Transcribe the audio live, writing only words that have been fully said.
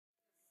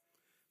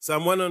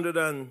Psalm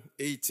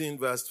 118,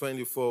 verse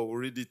 24. We'll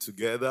read it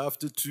together.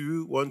 After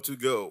 2, 1 to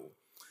go.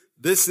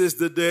 This is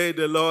the day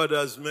the Lord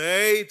has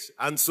made,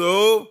 and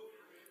so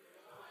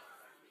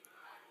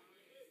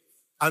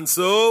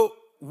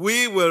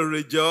we will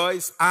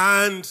rejoice,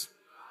 and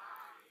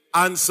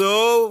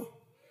so.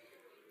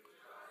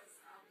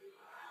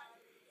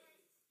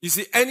 You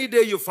see, any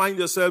day you find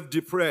yourself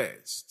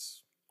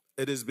depressed,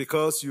 it is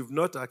because you've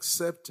not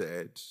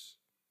accepted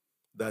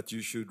that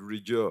you should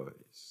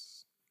rejoice.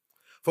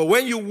 For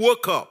when you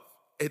woke up,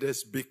 it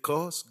is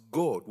because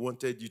God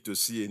wanted you to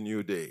see a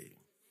new day.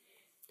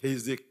 He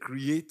is the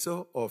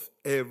creator of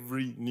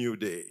every new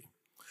day.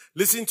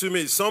 Listen to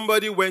me.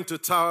 Somebody went to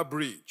Tower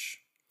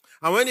Bridge.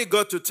 And when he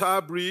got to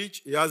Tower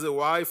Bridge, he has a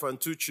wife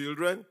and 2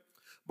 children.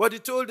 But he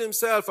told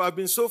himself, I've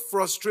been so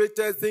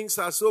frustrated. Things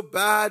are so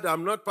bad.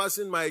 I'm not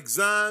passing my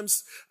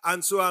exams.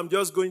 And so I'm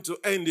just going to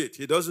end it.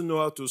 He doesn't know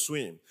how to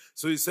swim.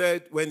 So he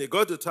said when he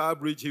got to Tower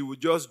Bridge, he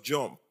would just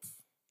jump.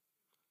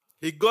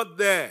 He got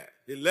there.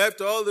 He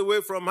left all the way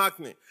from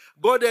Hackney.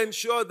 God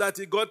ensured that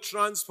he got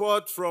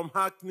transport from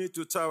Hackney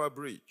to Tower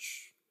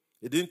Bridge.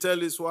 He didn't tell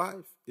his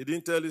wife. He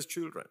didn't tell his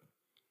children.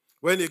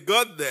 When he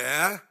got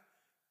there,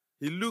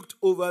 he looked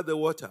over the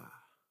water.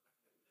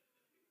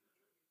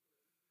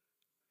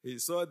 He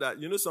saw that,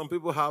 some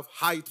people have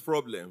height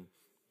problem.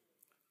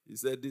 He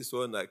said, this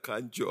one I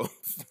can't jump.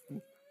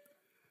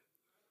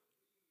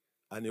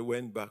 And he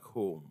went back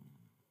home.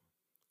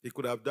 He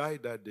could have died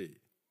that day.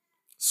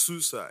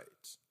 Suicide.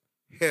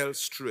 Hell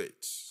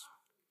straight.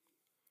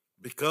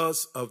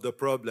 Because of the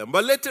problem.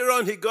 But later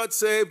on, he got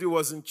saved. He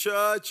was in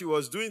church. He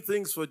was doing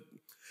things for...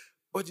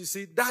 But you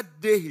see, that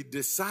day he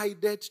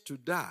decided to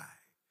die.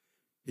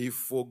 He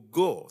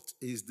forgot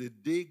it's the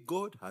day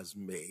God has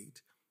made,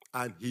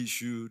 and he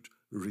should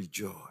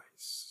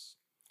rejoice.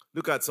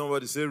 Look at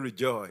somebody, say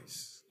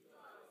rejoice.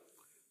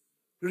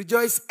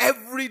 Rejoice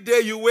every day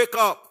you wake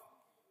up.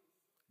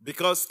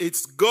 Because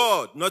it's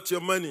God, not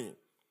your money.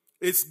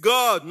 It's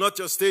God, not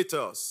your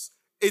status.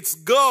 It's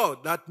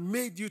God that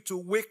made you to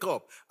wake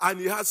up. And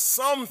he has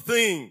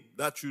something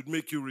that should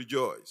make you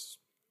rejoice.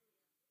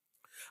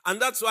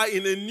 And that's why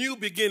in a new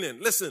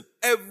beginning, listen,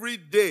 every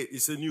day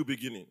is a new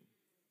beginning.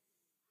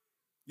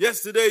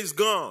 Yesterday is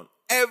gone.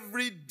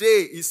 Every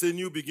day is a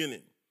new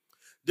beginning.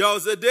 There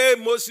was a day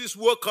Moses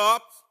woke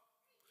up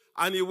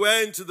and he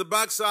went to the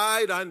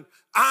backside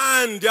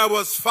and there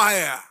was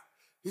fire.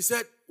 He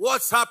said,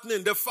 what's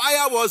happening? The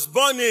fire was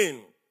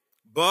burning,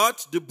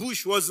 but the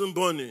bush wasn't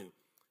burning.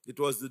 It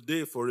was the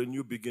day for a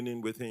new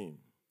beginning with him.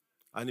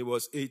 And he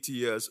was 80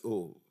 years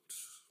old.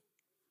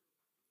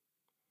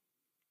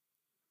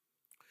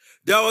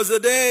 There was a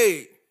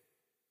day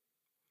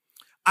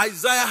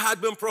Isaiah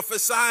had been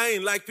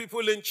prophesying like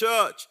people in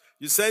church.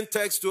 You send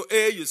text to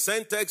A, you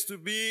send text to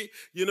B.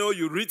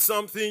 You read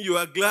something, you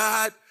are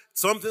glad.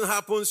 Something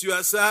happens, you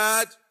are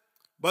sad.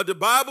 But the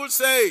Bible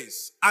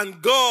says,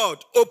 and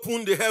God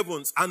opened the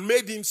heavens and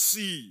made him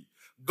see.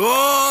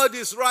 God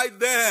is right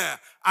there,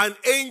 and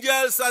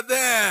angels are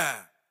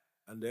there.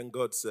 And then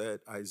God said,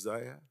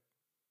 Isaiah,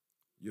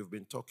 you've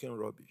been talking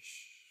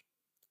rubbish.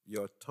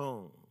 Your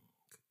tongue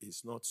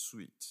is not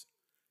sweet.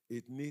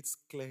 It needs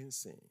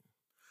cleansing.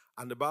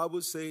 And the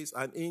Bible says,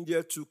 an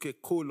angel took a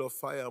coal of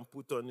fire and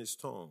put on his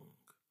tongue,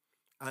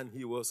 and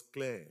he was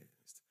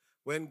cleansed.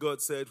 When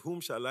God said, whom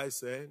shall I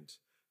send?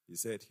 He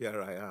said,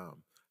 here I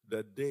am,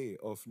 the day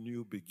of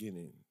new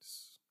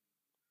beginnings.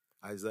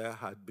 Isaiah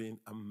had been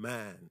a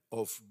man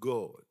of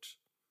God,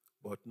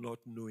 but not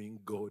knowing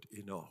God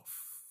enough.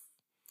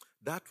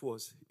 That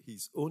was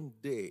his own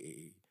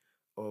day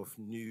of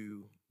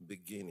new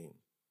beginning.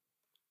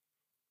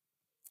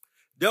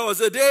 There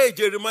was a day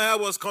Jeremiah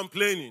was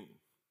complaining.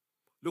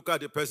 Look at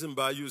the person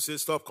by you. Say,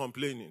 stop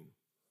complaining.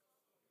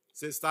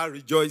 Say, start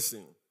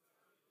rejoicing.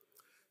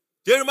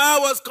 Jeremiah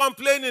was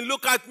complaining.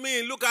 Look at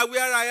me. Look at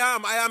where I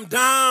am. I am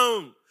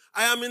down.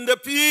 I am in the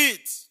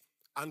pit.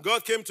 And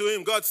God came to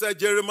him. God said,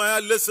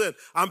 Jeremiah, listen,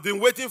 I've been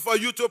waiting for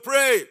you to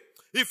pray.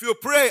 If you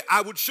pray,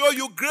 I would show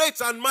you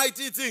great and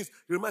mighty things.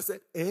 Jeremiah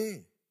said,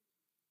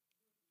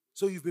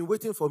 so you've been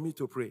waiting for me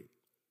to pray.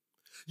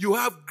 You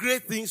have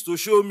great things to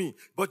show me,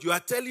 but you are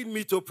telling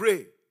me to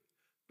pray.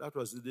 That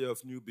was the day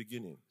of new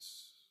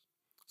beginnings.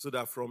 So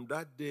that from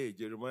that day,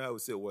 Jeremiah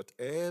would say,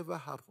 whatever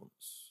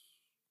happens,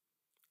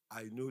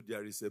 I know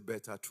there is a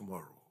better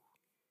tomorrow.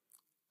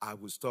 I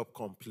will stop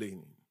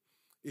complaining.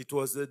 It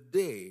was a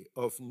day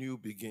of new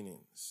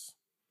beginnings.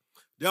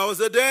 There was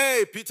a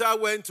day Peter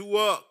went to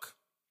work.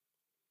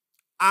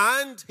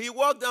 And he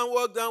worked and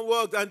worked and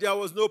worked, and there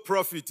was no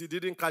profit. He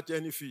didn't catch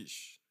any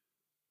fish.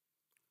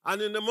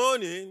 And in the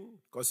morning,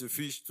 because he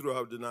fished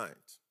throughout the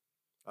night.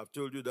 I've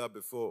told you that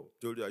before.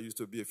 I told you I used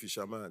to be a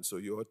fisherman, so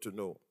you ought to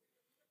know.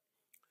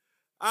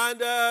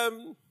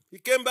 And he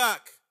came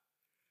back.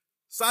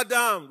 Sat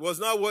down, was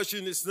now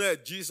washing his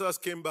net. Jesus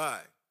came by.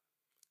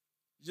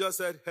 Jesus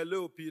said,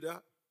 hello,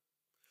 Peter.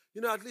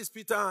 At least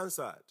Peter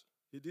answered.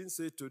 He didn't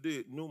say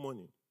today, no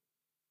money,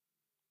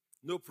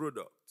 no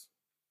product,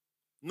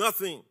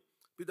 nothing.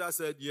 Peter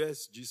said,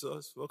 yes,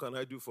 Jesus, what can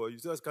I do for you?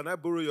 He says, can I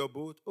borrow your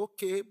boat?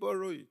 Okay,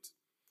 borrow it.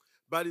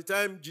 By the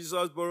time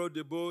Jesus borrowed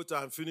the boat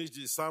and finished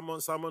his sermon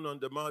on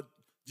the mount,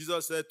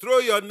 Jesus said, throw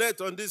your net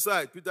on this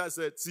side. Peter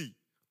said, see,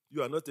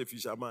 you are not a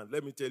fisherman.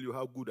 Let me tell you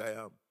how good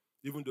I am.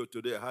 Even though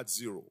today I had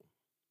zero.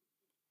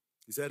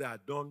 He said,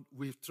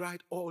 we've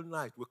tried all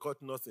night. We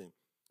caught nothing.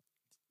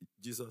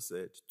 Jesus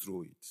said,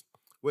 throw it.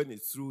 When he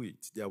threw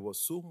it, there was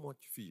so much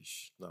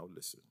fish. Now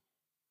listen.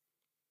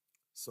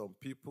 Some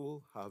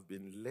people have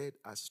been led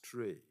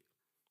astray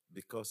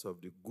because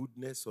of the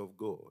goodness of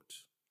God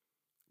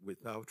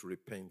without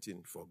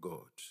repenting for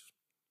God.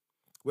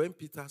 When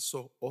Peter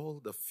saw all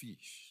the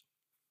fish,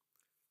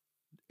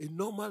 a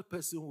normal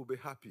person will be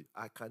happy.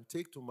 I can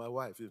take to my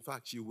wife. In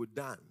fact, she would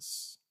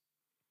dance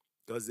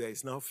because there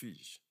is now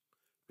fish.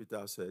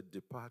 Peter said,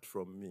 depart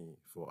from me,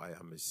 for I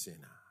am a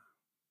sinner.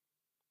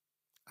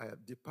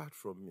 Depart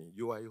from me.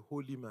 You are a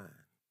holy man.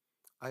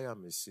 I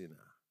am a sinner.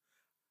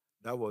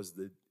 That was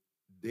the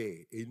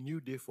day, a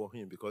new day for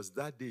him, because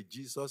that day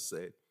Jesus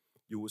said,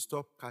 you will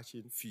stop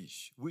catching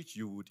fish, which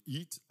you would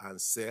eat and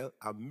sell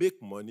and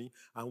make money,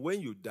 and when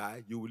you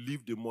die, you will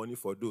leave the money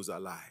for those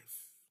alive.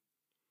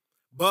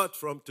 But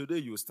from today,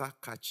 you start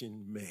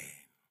catching men,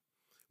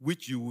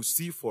 which you will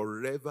see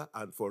forever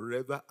and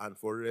forever and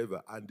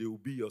forever, and they will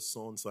be your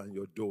sons and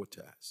your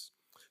daughters.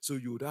 So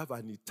you would have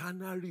an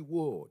eternal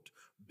reward,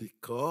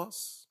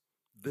 because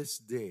this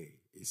day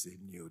is a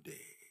new day.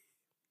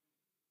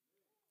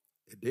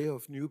 A day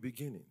of new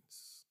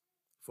beginnings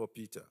for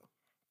Peter.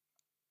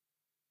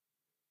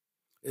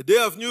 A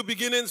day of new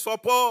beginnings for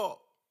Paul.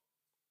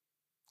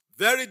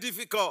 Very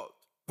difficult.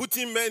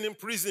 Putting men in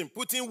prison,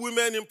 putting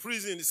women in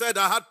prison. He said,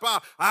 I had power,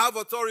 I have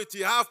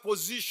authority, I have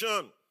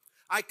position.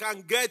 I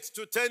can get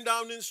to 10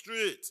 Downing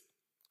Street.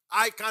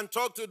 I can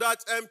talk to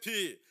that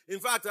MP. In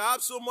fact, I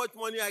have so much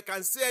money, I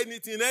can say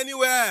anything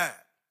anywhere.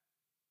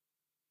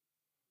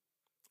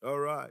 All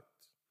right.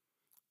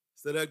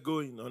 Started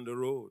going on the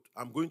road.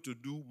 I'm going to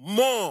do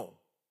more.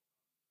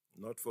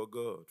 Not for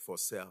God, for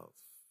self.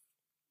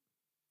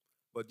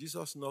 But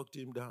Jesus knocked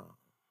him down.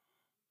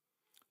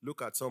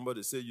 Look at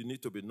somebody, say, you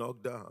need to be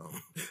knocked down.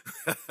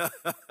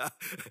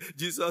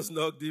 Jesus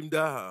knocked him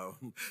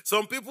down.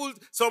 Some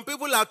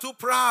people are too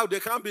proud. They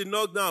can't be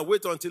knocked down.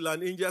 Wait until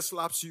an angel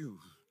slaps you.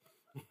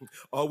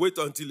 Or wait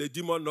until a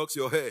demon knocks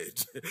your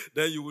head.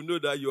 Then you will know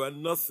that you are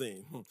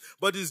nothing.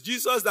 But it's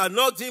Jesus that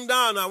knocked him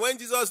down. And when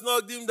Jesus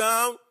knocked him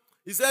down,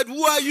 he said,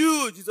 who are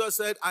you? Jesus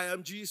said, I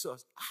am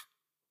Jesus.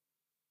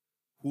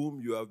 Whom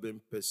you have been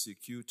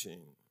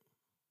persecuting.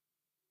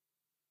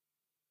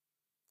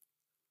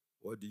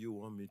 What do you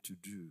want me to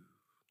do?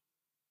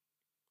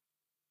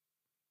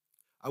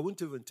 I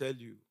won't even tell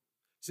you.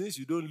 Since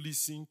you don't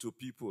listen to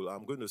people,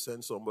 I'm going to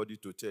send somebody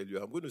to tell you.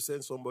 I'm going to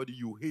send somebody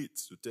you hate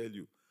to tell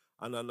you.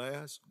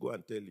 Ananias, go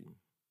and tell him.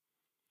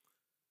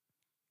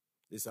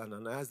 It's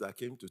Ananias that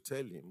came to tell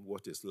him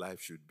what his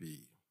life should be.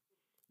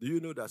 Do you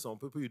know that some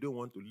people you don't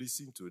want to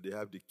listen to, they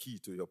have the key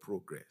to your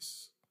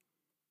progress?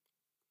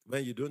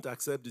 When you don't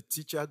accept the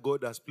teacher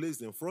God has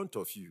placed in front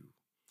of you,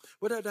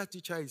 whether that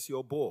teacher is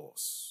your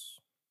boss,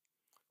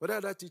 whether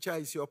that teacher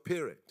is your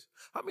parent.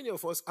 How many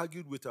of us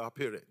argued with our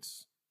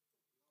parents?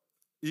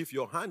 If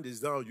your hand is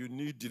down, you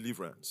need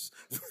deliverance.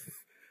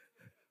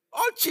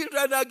 All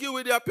children argue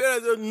with their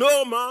parents.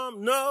 No,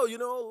 mom,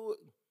 no,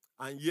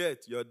 And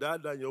yet, your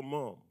dad and your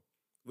mom,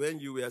 when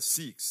you were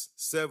 6,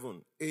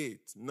 7, 8,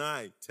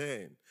 9,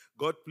 10,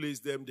 God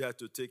placed them there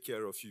to take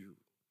care of you.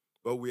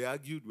 But we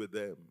argued with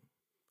them.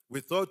 We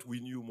thought we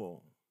knew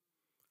more.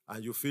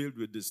 And you failed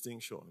with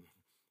distinction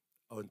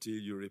until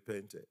you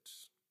repented.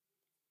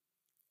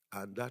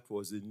 And that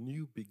was a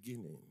new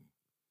beginning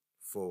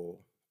for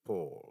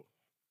Paul.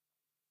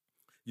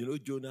 You know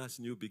Jonah's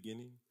new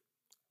beginning?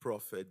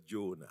 Prophet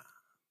Jonah.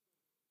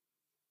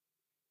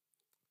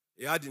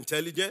 He had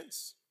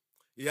intelligence.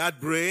 He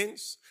had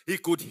brains. He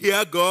could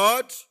hear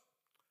God.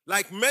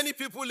 Like many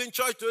people in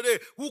church today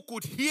who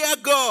could hear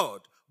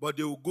God, but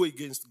they would go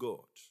against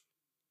God.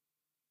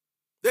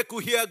 They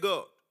could hear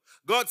God.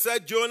 God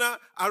said, Jonah,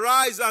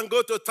 arise and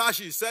go to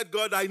Tarshish. Said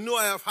God, I know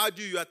I have heard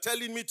you. You are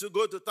telling me to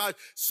go to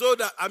Tarshish.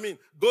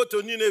 Go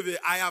to Nineveh.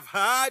 I have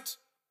heard.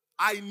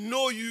 I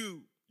know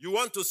you. You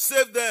want to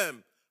save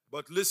them.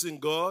 But listen,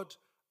 God,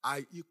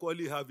 I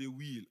equally have a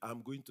will.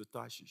 I'm going to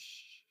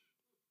Tarshish.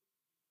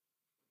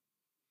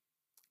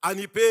 And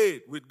he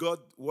paid with God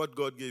what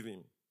God gave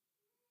him.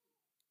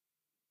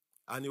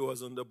 And he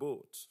was on the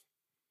boat.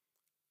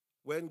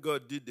 When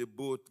God did the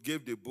boat,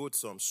 gave the boat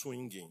some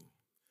swinging,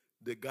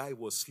 the guy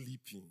was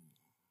sleeping.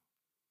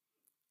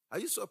 Are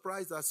you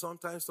surprised that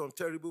sometimes some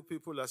terrible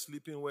people are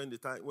sleeping when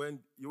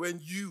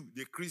you,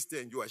 the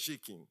Christian, you are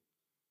shaking?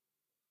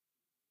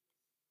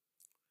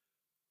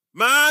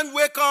 Man,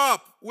 wake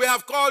up. We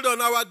have called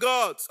on our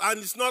God and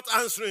it's not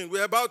answering.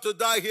 We're about to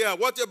die here.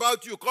 What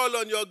about you? Call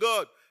on your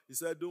God. He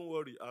said, don't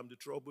worry, I'm the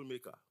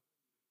troublemaker.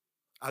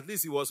 At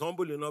least he was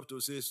humble enough to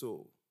say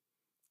so.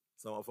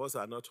 Some of us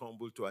are not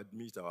humble to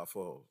admit our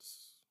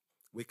faults.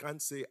 We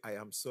can't say, I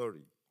am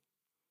sorry.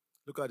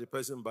 Look at the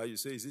person by you.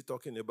 Say, is he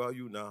talking about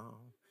you now?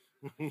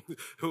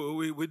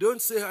 we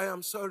don't say, I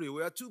am sorry.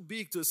 We are too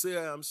big to say,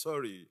 I am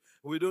sorry.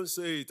 We don't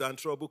say it, and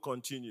trouble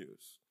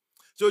continues.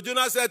 So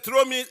Jonah said,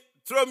 throw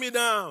me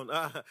down.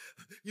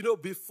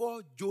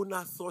 Before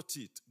Jonah thought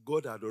it,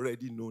 God had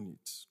already known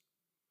it.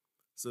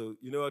 So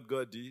you know what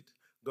God did?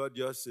 God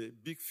just said,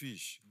 big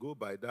fish, go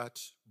by that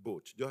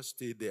boat. Just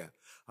stay there.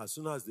 As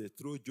soon as they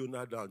throw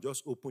Jonah down,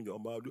 just open your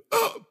mouth,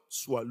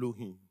 swallow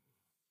him.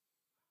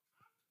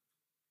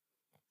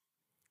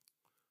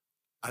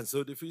 And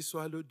so the fish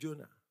swallowed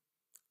Jonah.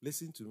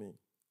 Listen to me.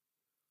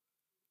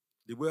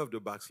 The way of the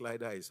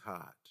backslider is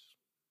hard.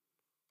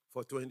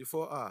 For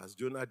 24 hours,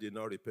 Jonah did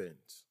not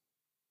repent.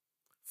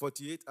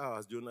 48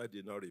 hours, Jonah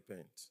did not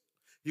repent.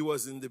 He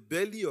was in the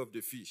belly of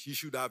the fish. He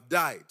should have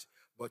died,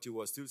 but he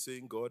was still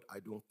saying, God, I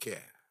don't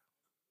care.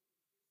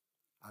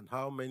 And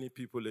how many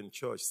people in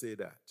church say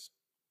that?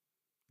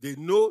 They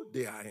know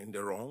they are in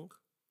the wrong,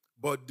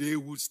 but they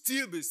would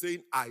still be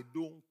saying, I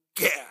don't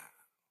care.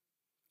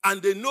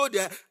 And they know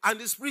that, and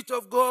the Spirit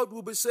of God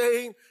will be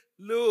saying,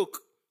 look,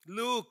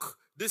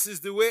 this is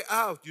the way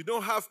out. You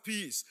don't have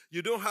peace.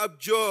 You don't have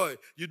joy.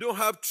 You don't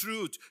have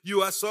truth.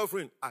 You are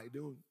suffering. I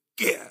don't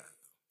care.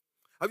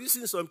 Have you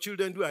seen some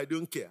children do I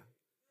don't care?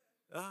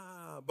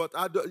 But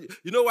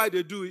you know why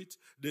they do it?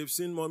 They've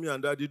seen mommy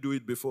and daddy do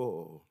it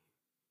before.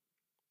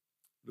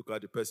 Look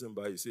at the person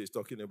by you, say he's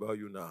talking about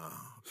you now.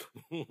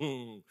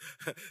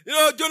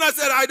 Jonah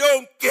said, I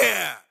don't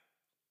care.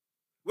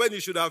 When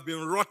he should have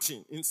been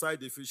rotting inside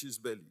the fish's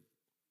belly.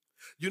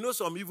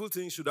 Some evil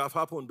things should have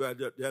happened, but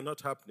they are not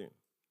happening.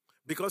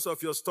 Because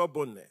of your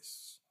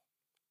stubbornness.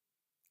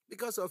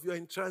 Because of your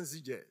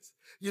intransigence.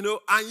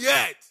 And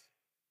yet,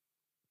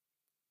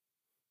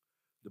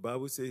 the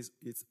Bible says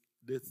it's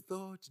the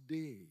third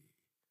day.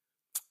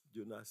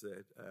 Jonah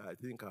said, I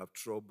think I've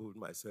troubled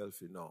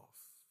myself enough.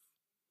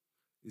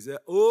 He said,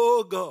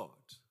 oh God,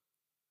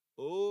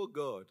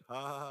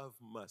 have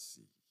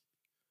mercy.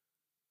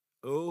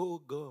 Oh,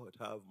 God,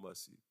 have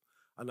mercy.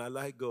 And I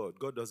like God.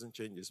 God doesn't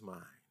change his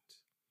mind.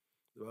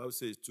 The Bible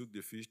says he took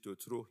the fish to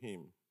throw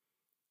him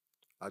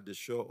at the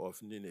shore of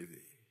Nineveh.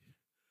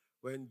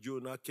 When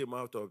Jonah came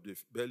out of the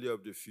belly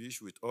of the fish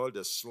with all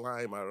the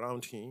slime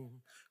around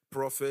him,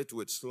 prophet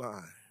with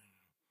slime.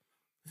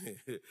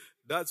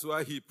 That's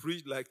why he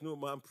preached like no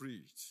man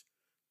preached.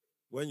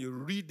 When you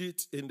read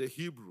it in the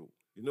Hebrew,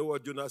 you know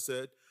what Jonah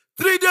said?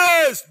 3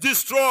 days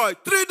destroyed.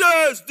 3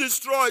 days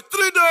destroyed.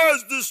 3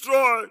 days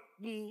destroyed.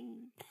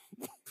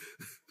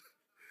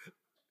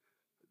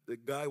 The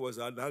guy was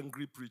an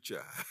angry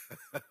preacher.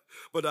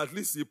 But at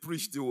least he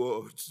preached the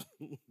word.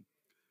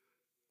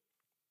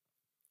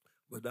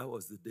 But that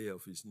was the day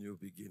of his new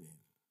beginning.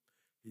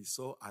 He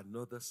saw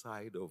another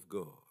side of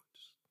God.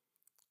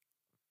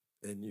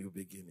 A new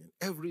beginning.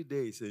 Every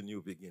day is a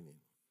new beginning.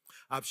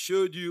 I've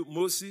showed you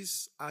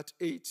Moses at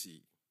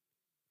 80.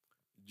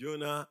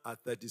 Jonah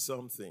at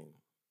 30-something.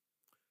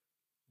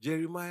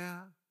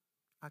 Jeremiah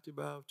at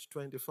about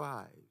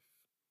 25.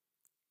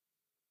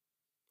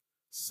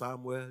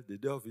 Samuel, the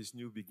day of his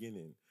new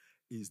beginning,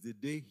 is the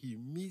day he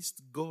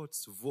missed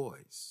God's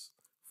voice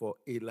for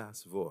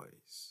Eli's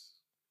voice.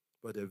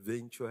 But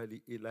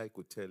eventually Eli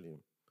could tell him,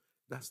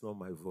 that's not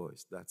my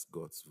voice, that's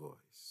God's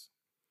voice.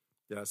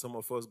 There are some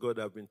of us God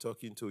have been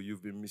talking to,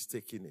 you've been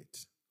mistaking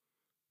it.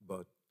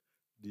 But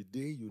the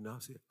day you now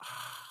say,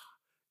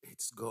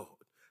 it's God,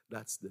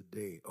 that's the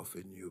day of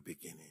a new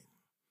beginning.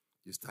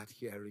 You start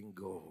hearing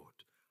God.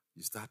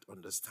 You start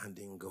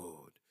understanding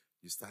God.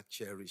 You start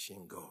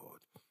cherishing God.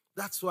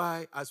 That's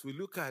why as we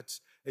look at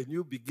a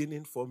new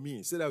beginning for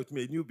me, say that with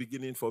me, a new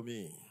beginning for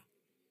me.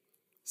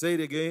 Say it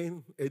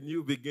again, a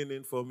new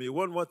beginning for me.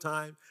 One more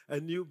time, a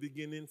new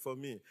beginning for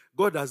me.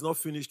 God has not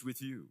finished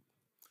with you.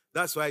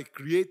 That's why He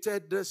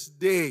created this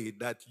day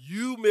that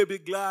you may be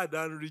glad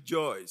and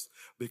rejoice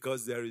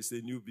because there is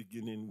a new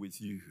beginning with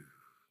you.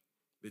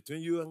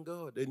 Between you and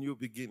God, a new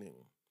beginning.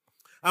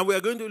 And we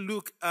are going to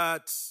look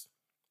at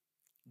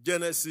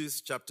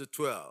Genesis chapter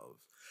 12.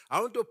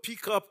 I want to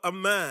pick up a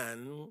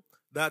man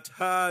that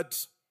had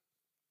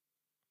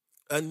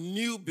a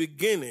new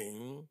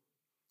beginning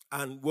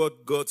and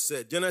what God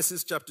said.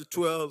 Genesis chapter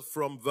 12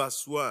 from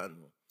verse 1.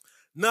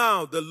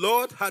 Now the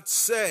Lord had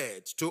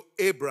said to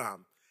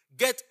Abraham,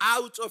 get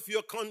out of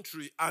your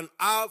country and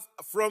out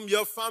from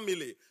your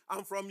family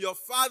and from your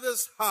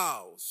father's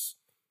house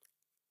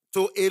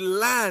to a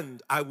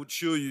land I would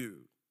show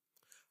you.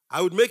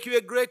 I would make you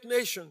a great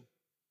nation.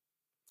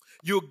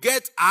 You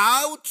get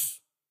out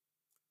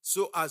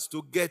so as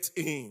to get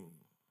in.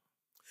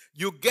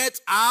 You get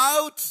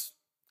out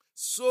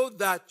so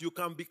that you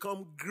can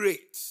become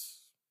great.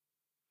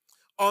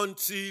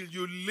 Until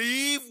you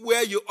live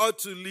where you ought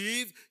to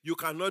live, you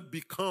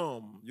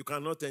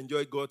cannot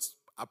enjoy God's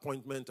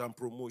appointment and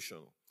promotion.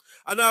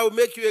 And I will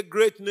make you a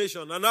great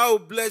nation, and I will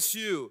bless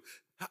you.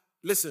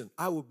 Listen,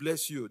 I will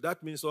bless you.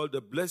 That means all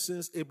the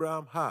blessings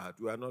Abraham had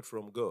were not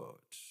from God.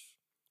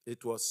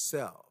 It was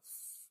self.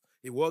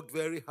 He worked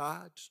very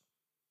hard.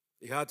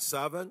 He had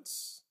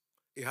servants.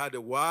 He had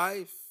a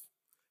wife.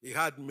 He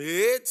had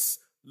maids.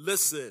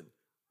 Listen,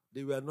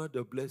 They were not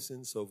the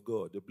blessings of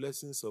God. The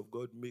blessings of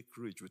God make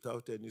rich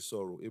without any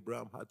sorrow.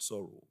 Abraham had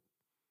sorrow,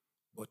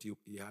 but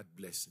he had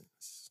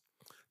blessings.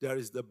 There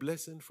is the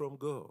blessing from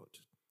God.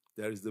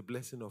 There is the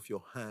blessing of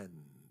your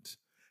hand.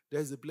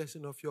 There is the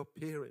blessing of your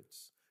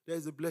parents. There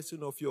is the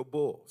blessing of your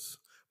boss.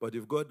 But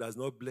if God has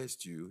not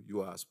blessed you,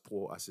 you are as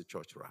poor as a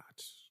church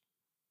rat.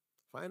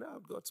 Find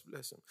out God's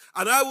blessing.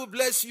 And I will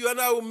bless you,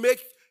 and I will make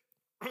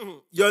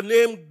your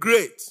name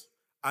great,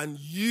 and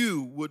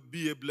you would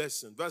be a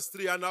blessing. Verse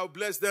 3, and I'll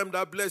bless them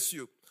that bless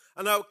you,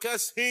 and I'll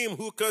curse him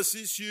who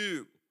curses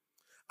you.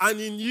 And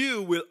in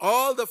you will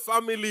all the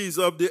families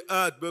of the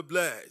earth be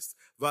blessed.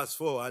 Verse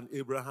 4, and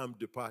Abraham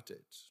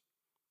departed.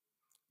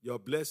 Your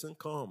blessing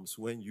comes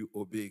when you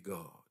obey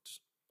God.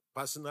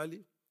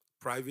 Personally,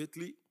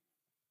 privately,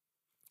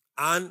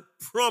 and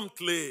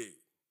promptly.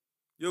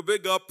 You obey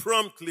God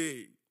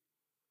promptly.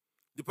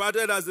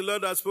 Departed as the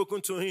Lord had spoken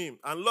to him.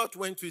 And Lot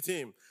went with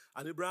him.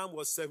 And Abraham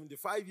was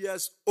 75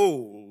 years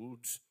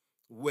old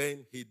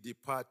when he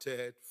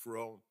departed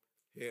from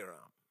Haran.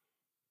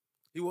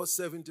 He was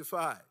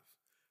 75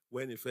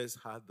 when he first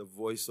heard the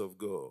voice of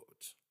God.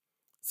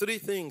 3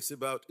 things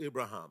about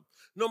Abraham.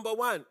 Number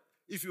 1,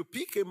 if you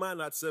pick a man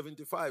at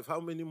 75, how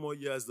many more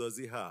years does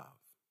he have?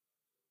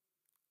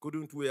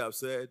 Couldn't we have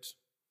said,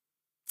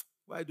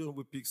 why don't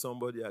we pick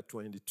somebody at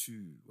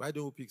 22? Why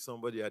don't we pick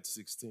somebody at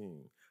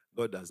 16?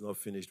 God has not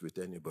finished with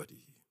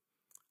anybody.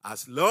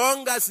 As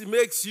long as he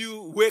makes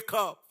you wake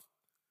up,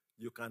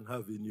 you can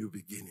have a new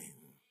beginning.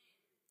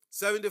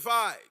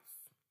 75.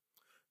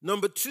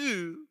 Number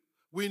 2,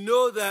 we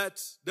know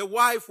that the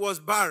wife was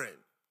barren.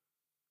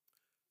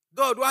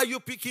 God, why are you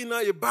picking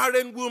a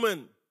barren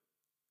woman?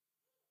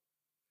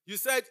 You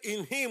said,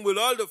 in him will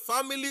all the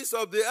families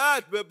of the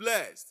earth be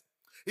blessed.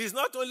 He's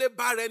not only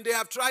barren, they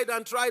have tried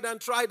and tried and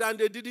tried and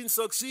they didn't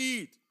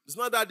succeed. It's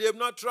not that they have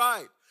not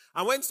tried.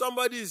 And when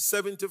somebody is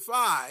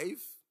 75,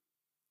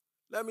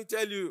 let me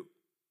tell you,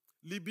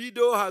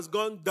 libido has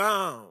gone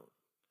down.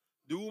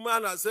 The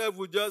woman herself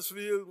will just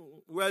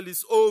feel, well,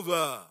 it's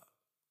over.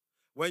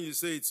 When you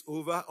say it's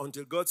over,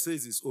 until God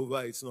says it's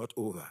over, it's not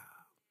over.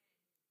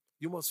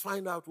 You must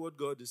find out what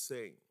God is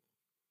saying.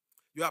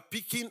 You are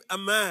picking a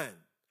man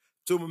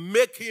to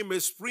make him a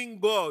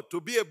springboard, to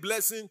be a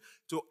blessing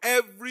to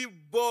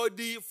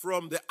everybody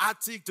from the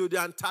Arctic to the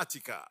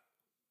Antarctica,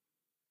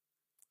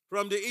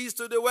 from the east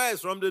to the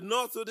west, from the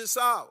north to the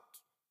south.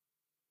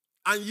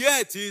 And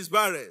yet he is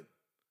barren.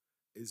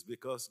 It's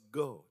because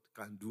God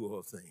can do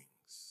all things.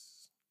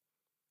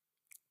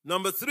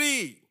 Number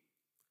 3,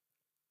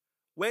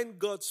 when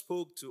God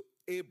spoke to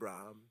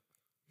Abraham,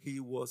 he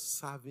was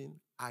serving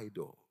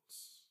idols.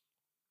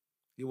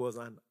 He was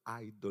an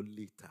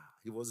idolater.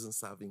 He wasn't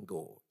serving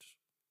God.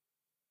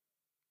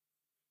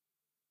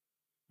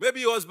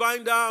 Maybe he was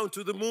bowing down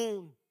to the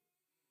moon.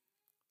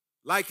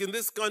 Like in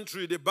this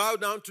country, they bow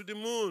down to the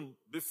moon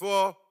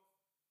before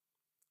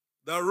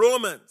the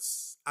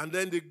Romans and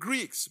then the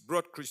Greeks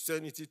brought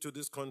Christianity to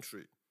this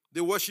country.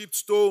 They worshipped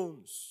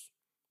stones.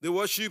 They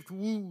worshipped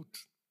wood.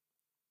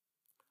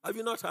 Have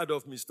you not heard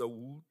of Mr.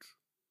 Wood?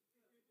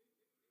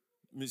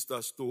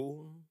 Mr.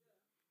 Stone?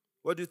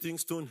 What do you think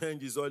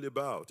Stonehenge is all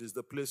about? It's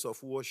the place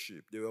of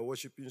worship. They were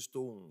worshiping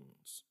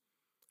stones.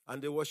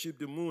 And they worshipped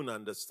the moon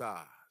and the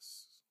stars.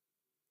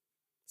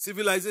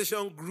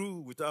 Civilization grew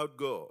without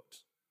God.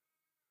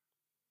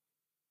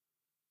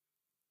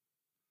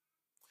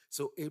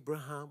 So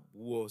Abraham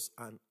was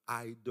an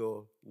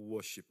idol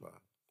worshiper.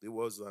 He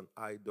was an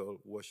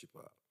idol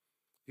worshiper.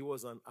 He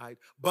was an idol.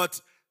 But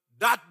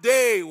that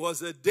day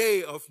was a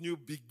day of new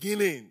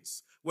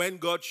beginnings when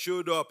God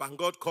showed up and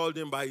God called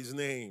him by his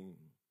name.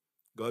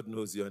 God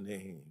knows your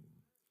name.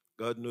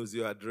 God knows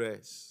your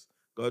address.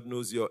 God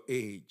knows your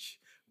age.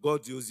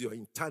 God knows your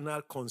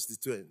internal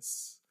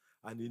constituents.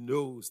 And he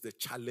knows the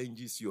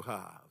challenges you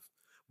have.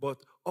 But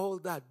all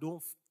that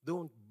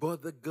don't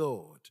bother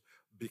God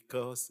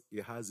because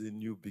he has a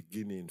new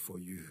beginning for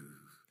you.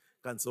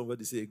 Can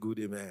somebody say a good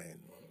amen?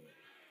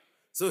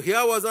 So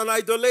here was an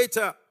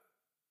idolater.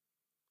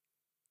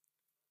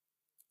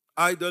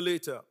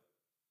 Idolater.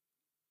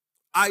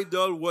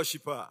 Idol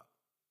worshiper.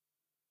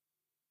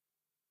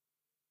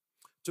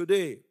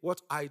 Today,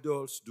 what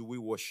idols do we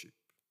worship?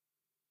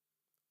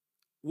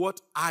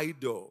 What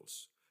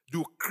idols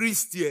do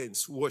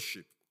Christians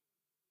worship?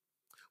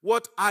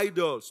 What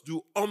idols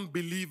do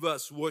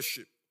unbelievers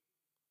worship?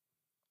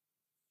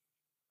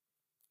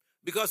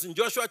 Because in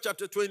Joshua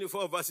chapter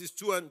 24, verses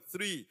 2 and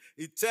 3,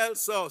 it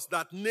tells us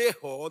that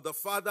Nahor, the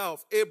father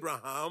of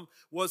Abraham,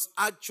 was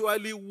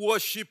actually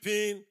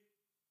worshiping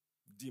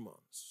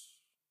demons.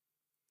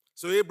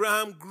 So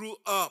Abraham grew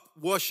up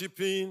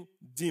worshiping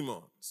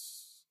demons.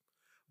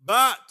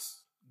 But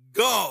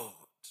God,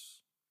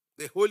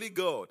 the holy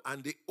God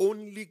and the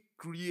only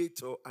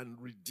creator and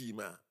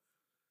redeemer,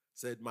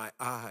 said, my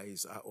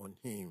eyes are on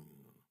him.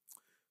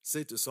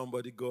 Say to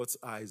somebody, God's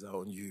eyes are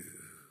on you.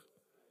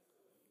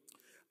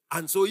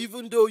 And so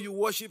even though you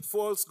worship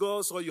false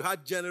gods or you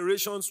had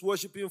generations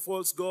worshiping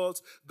false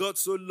gods, God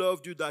so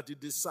loved you that he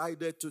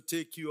decided to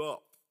take you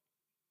up.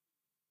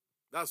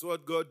 That's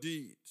what God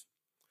did.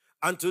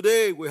 And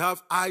today we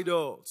have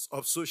idols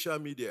of social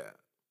media.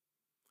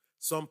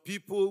 Some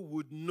people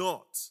would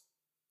not,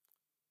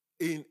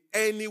 in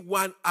any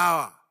 1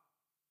 hour,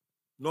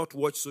 not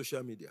watch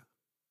social media.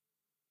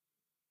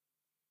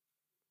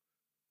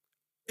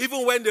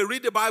 Even when they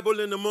read the Bible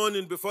in the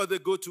morning before they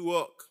go to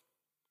work,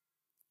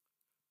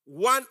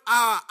 1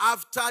 hour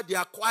after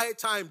their quiet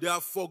time, they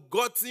have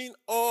forgotten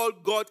all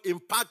God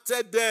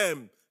impacted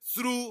them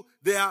through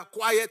their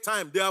quiet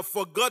time. They have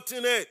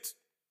forgotten it.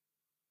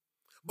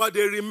 But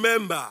they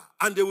remember,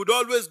 and they would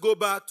always go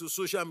back to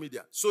social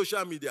media,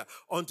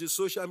 until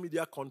social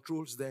media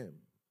controls them.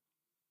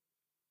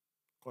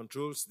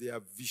 Controls their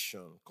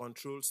vision,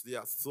 controls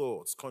their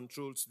thoughts,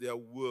 controls their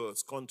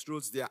words,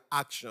 controls their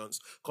actions,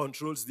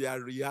 controls their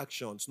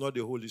reactions, not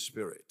the Holy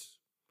Spirit.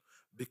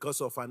 Because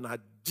of an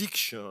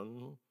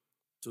addiction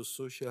to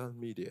social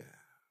media.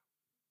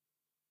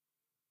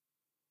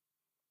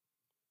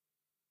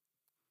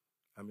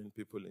 I mean,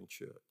 people in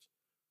church.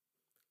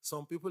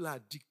 Some people are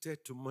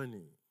addicted to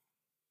money.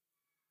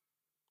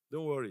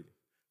 Don't worry.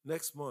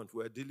 Next month,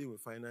 we're dealing with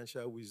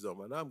financial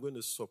wisdom, and I'm going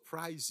to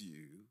surprise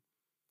you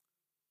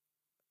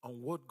on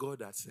what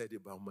God has said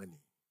about money.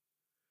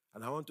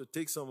 And I want to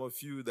take some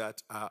of you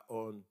that are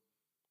on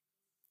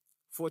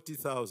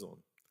 40,000,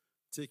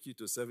 take you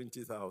to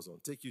 70,000,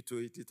 take you to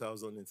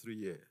 80,000 in 3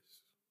 years.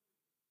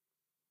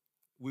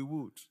 We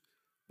would.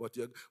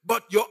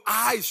 But your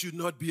eyes should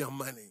not be on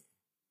money.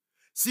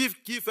 Seek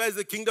ye first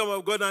the kingdom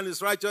of God and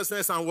his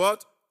righteousness, and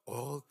what?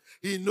 All.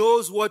 He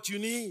knows what you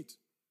need.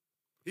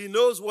 He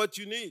knows what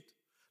you need.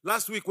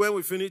 Last week when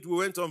we finished, we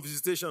went on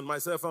visitation,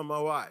 myself and my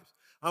wife.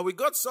 And we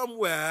got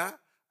somewhere,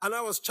 and I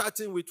was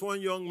chatting with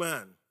one young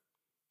man.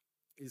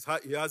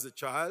 He has a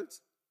child.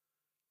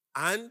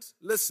 And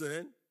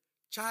listen,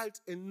 child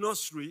in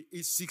nursery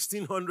is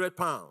 1,600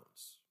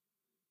 pounds.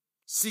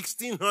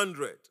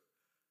 1,600.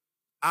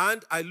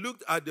 And I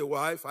looked at the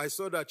wife. I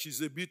saw that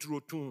she's a bit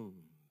rotund.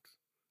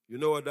 You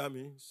know what that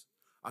means?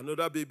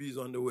 Another baby is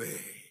on the way.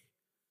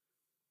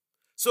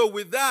 So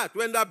with that,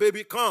 when that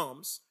baby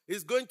comes,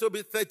 it's going to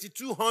be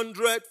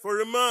 3,200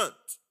 for a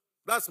month.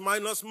 That's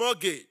minus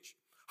mortgage.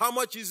 How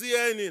much is he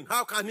earning?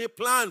 How can he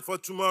plan for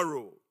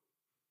tomorrow?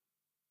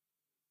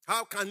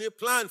 How can he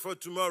plan for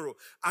tomorrow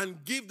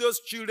and give those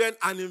children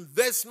an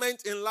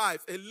investment in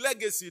life, a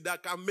legacy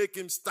that can make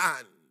him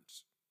stand?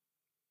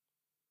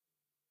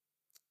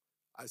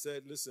 I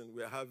said, listen,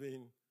 we're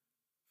having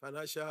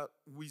financial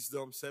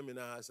wisdom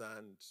seminars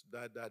and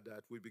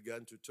that. We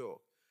began to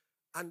talk.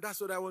 And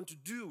that's what I want to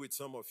do with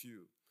some of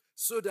you.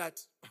 So that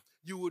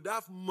you would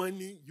have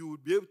money, you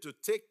would be able to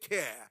take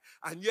care,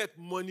 and yet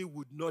money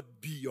would not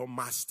be your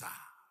master.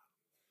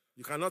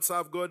 You cannot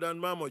serve God and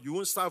mammon. You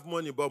won't serve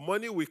money, but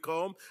money will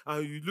come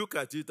and you look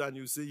at it and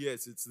you say,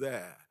 yes, it's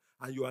there.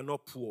 And you are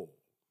not poor.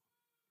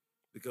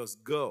 Because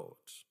God,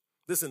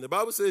 listen, the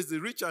Bible says the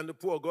rich and the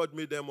poor, God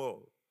made them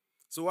all.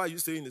 So why are you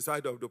staying the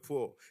side of the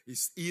poor?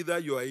 It's either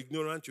you are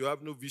ignorant, you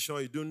have no vision,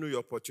 you don't know your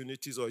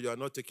opportunities, or you are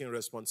not taking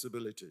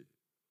responsibility.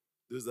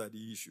 Those are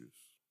the issues.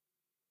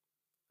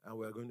 And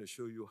we're going to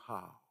show you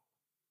how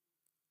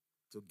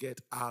to get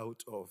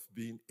out of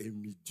being a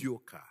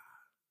mediocre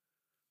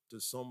to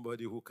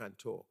somebody who can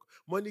talk.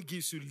 Money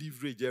gives you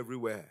leverage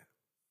everywhere.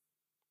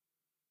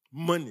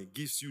 Money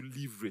gives you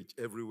leverage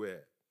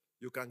everywhere.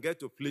 You can get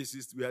to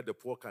places where the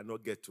poor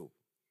cannot get to.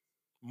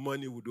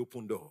 Money would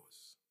open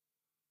doors.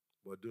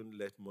 But don't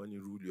let money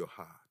rule your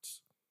heart.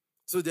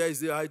 So there is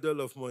the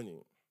idol of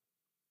money.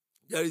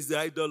 There is the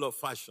idol of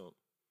fashion.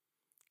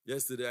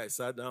 Yesterday I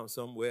sat down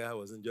somewhere. I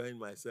was enjoying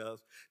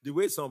myself. The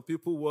way some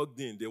people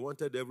walked in, they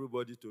wanted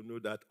everybody to know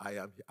that I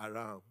am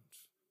around.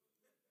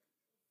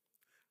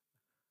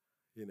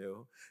 You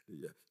know?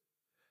 Yeah.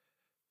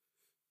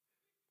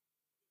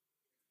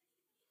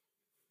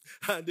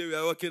 And they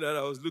were walking and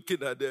I was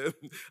looking at them.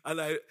 And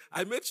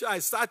I made sure I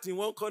sat in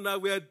one corner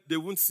where they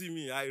wouldn't see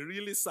me. I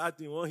really sat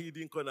in one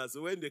hidden corner.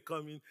 So when they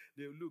come in,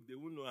 they look, they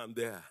won't know I'm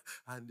there.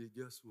 And they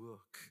just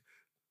walk.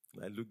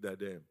 And I looked at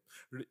them.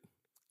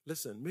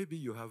 Listen, maybe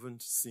you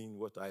haven't seen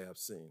what I have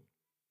seen.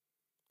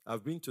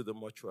 I've been to the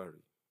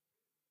mortuary.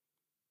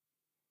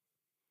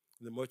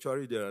 In the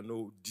mortuary, there are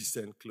no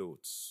decent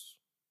clothes.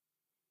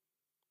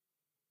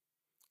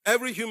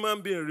 Every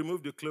human being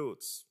remove the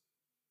clothes.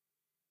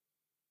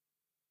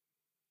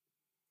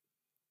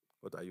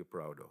 What are you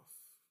proud of?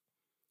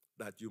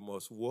 That you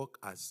must walk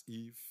as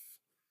if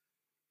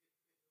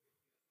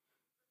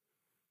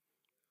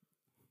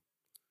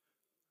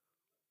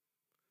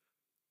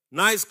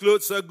nice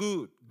clothes are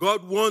good.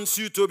 God wants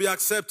you to be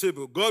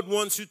acceptable. God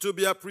wants you to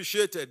be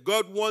appreciated.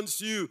 God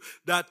wants you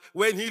that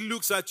when he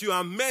looks at you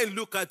and men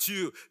look at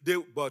you,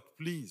 but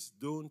please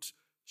don't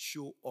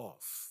show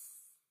off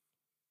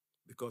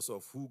because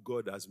of who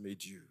God has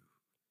made you.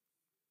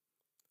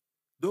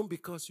 Don't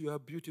because you are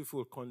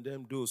beautiful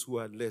condemn those who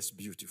are less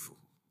beautiful.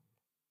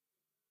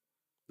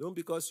 Don't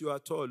because you are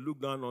tall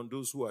look down on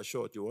those who are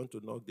short. You want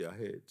to knock their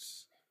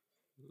heads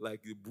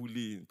like the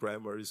bully in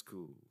primary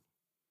school.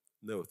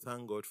 No,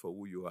 thank God for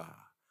who you are.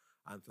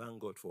 And thank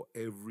God for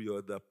every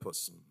other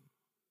person.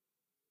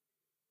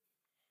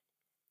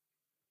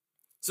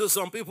 So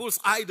some people's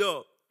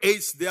idol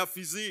is their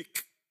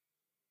physique.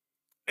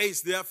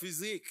 It's their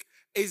physique.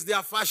 It's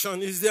their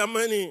fashion. It's their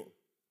money.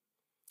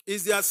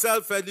 It's their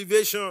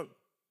self-elevation.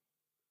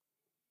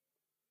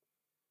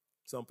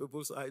 Some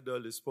people's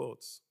idol is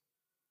sports.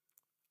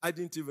 I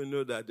didn't even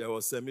know that there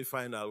was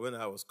semi-final. When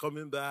I was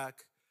coming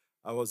back,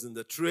 I was in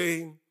the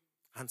train,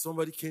 and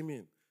somebody came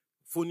in,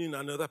 phoning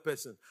another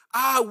person.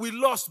 We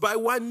lost by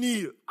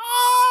 1-0.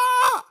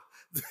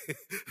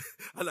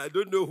 And I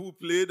don't know who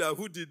played and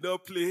who did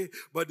not play,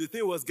 but the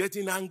thing was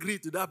getting angry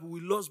to that.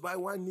 We lost by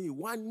 1-0.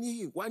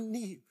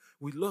 1-0.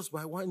 We lost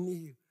by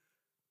 1-0.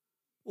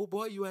 Oh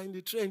boy, you are in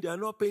the train. They are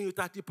not paying you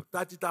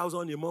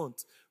 30,000 a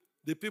month.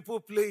 The people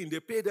playing, they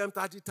pay them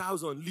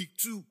 30,000. League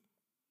 2.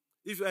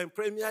 If you are in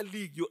Premier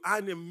League, you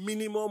earn a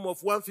minimum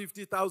of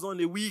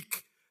 150,000 a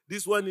week.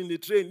 This one in the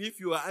train, if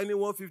you are earning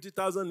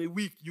 150,000 a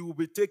week, you will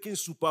be taking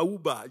Super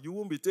Uber. You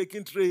won't be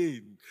taking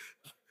train.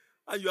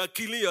 And you are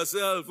killing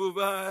yourself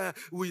over,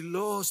 we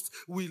lost,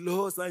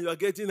 and you are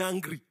getting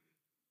angry.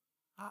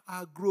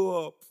 I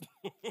grow up.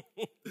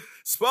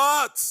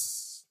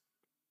 Sports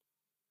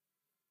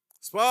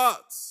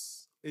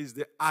is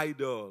the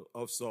idol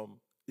of some,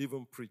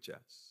 even preachers.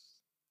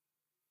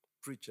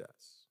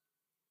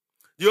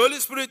 The Holy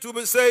Spirit will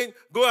be saying,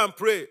 go and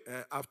pray.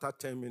 After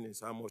 10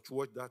 minutes, I must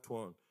watch that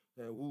one.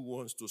 Who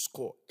wants to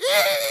score?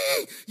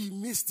 He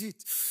missed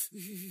it.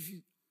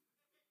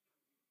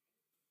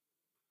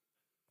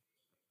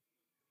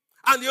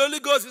 And the Holy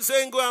Ghost is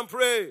saying, go and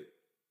pray.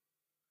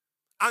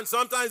 And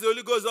sometimes the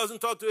Holy Ghost doesn't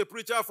talk to a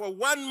preacher for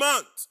 1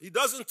 month. He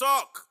doesn't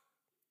talk.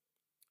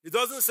 He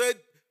doesn't say,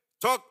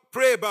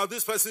 pray about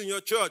this person in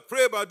your church.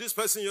 Pray about this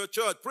person in your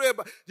church.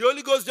 The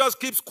Holy Ghost just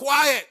keeps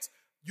quiet.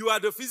 You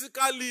are the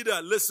physical leader.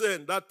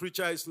 Listen, that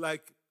preacher is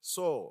like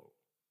Saul.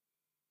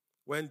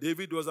 When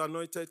David was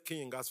anointed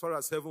king, as far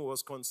as heaven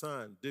was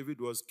concerned,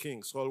 David was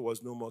king. Saul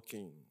was no more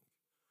king.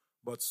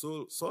 But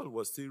Saul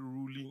was still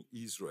ruling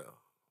Israel.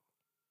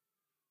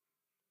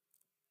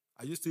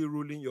 Are you still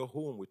ruling your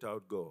home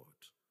without God?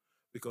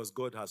 Because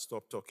God has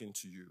stopped talking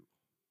to you.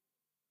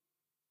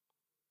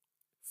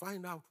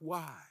 Find out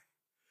why.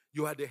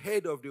 You are the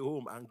head of the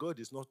home and God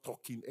is not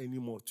talking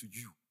anymore to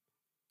you.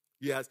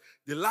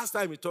 The last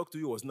time he talked to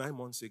you was 9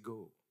 months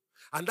ago.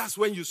 And that's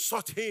when you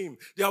sought him.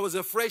 There was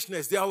a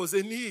freshness. There was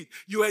a need.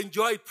 You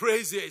enjoyed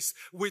praises.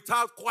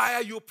 Without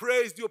choir, you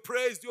praised. You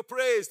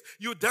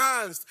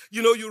danced.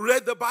 You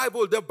read the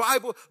Bible. The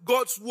Bible,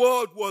 God's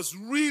word was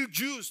real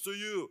juice to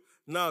you.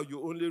 Now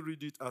you only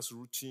read it as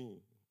routine.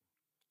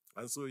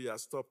 And so he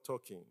has stopped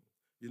talking.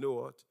 You know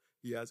what?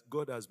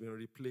 God has been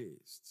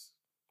replaced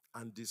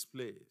and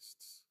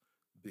displaced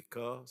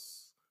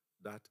because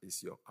that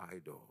is your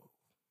idol.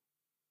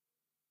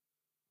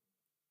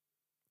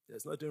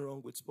 There's nothing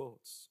wrong with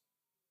sports.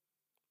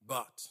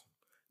 But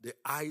the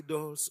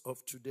idols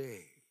of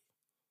today.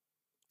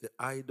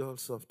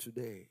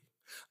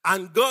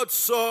 And God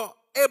saw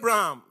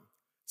Abraham,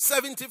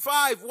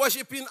 75,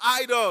 worshiping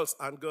idols.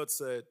 And God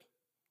said,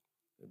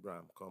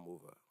 Abraham, come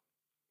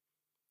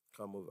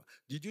over.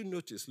 Did you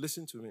notice,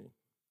 listen to me,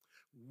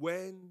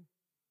 when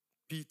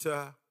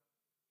Peter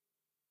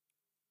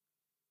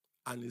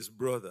and his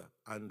brother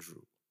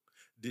Andrew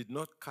did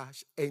not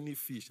catch any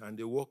fish and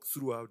they walked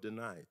throughout the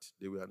night,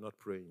 they were not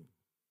praying.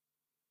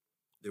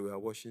 They were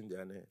washing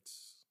their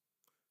nets.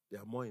 They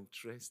are more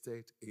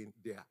interested in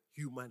their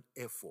human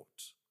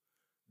effort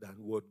than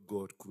what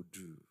God could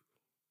do.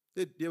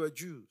 They were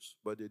Jews,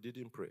 but they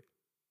didn't pray.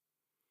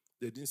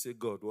 They didn't say,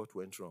 God, what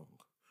went wrong?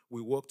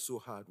 We worked so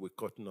hard, we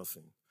caught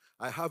nothing.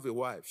 I have a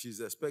wife, she's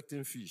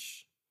expecting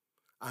fish.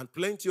 And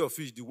plenty of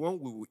fish, the one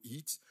we will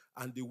eat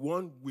and the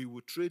one we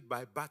will trade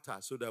by barter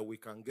so that we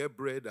can get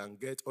bread and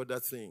get other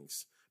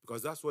things.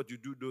 Because that's what you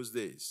do those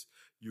days.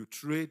 You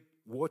trade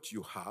what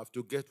you have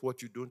to get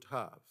what you don't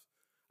have.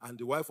 And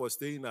the wife was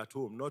staying at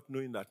home, not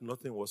knowing that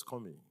nothing was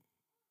coming.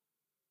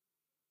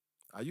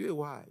 Are you a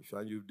wife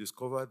and you've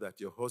discovered that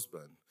your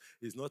husband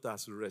is not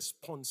as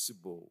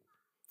responsible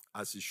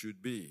as he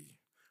should be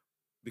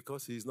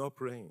because he's not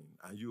praying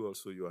and you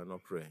are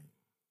not praying.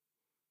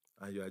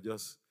 And you are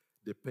just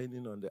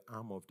depending on the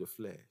arm of the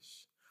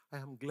flesh. I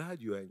am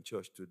glad you are in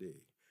church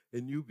today. A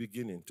new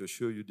beginning to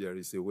show you there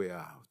is a way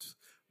out.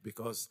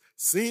 Because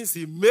since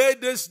he made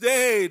this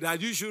day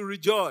that you should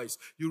rejoice,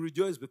 you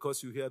rejoice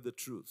because you hear the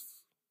truth.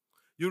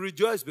 You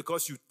rejoice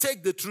because you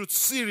take the truth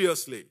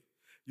seriously.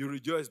 You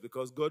rejoice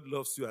because God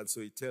loves you and so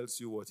he tells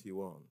you what he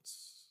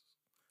wants.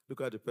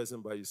 Look at the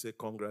person by you, say,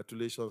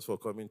 congratulations for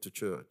coming to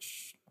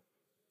church.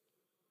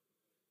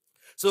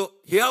 So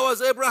here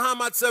was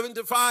Abraham at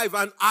 75,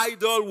 an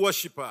idol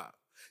worshiper.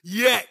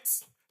 Yet,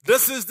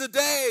 this is the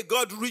day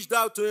God reached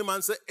out to him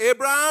and said,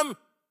 Abraham,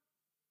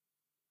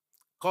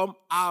 come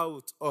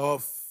out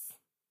of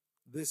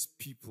this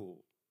people,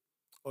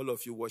 all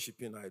of you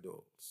worshiping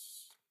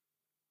idols.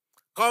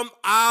 Come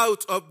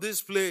out of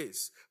this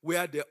place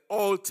where the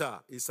altar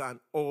is an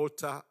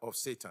altar of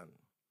Satan,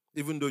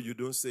 even though you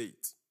don't say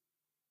it.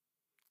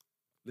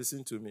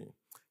 Listen to me.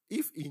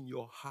 If in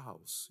your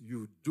house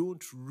you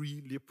don't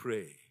really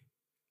pray,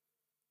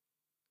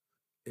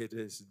 It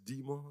is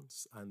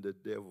demons and the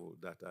devil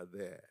that are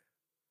there.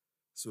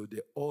 So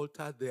the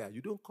altar there,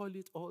 you don't call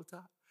it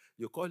altar.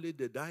 You call it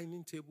the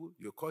dining table.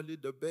 You call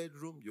it the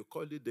bedroom. You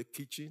call it the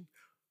kitchen.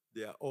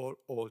 They are all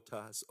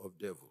altars of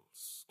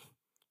devils.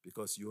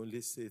 Because you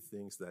only say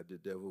things that the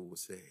devil will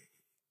say.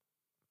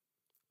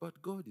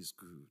 But God is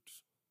good.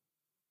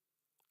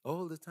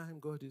 All the time,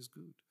 God is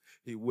good.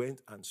 He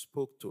went and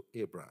spoke to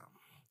Abraham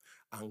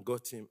and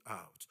got him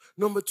out.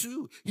 Number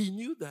two, he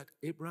knew that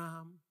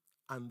Abraham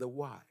and the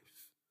wife,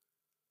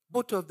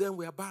 both of them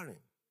were barren.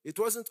 It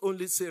wasn't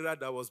only Sarah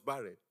that was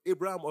barren.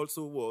 Abraham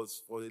also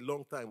was, for a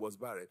long time, was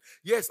barren.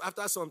 Yes,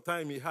 after some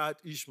time, he had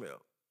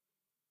Ishmael.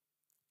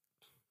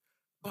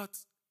 But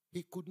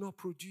he could not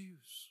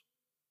produce.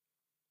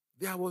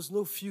 There was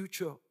no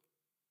future.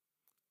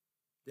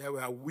 There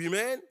were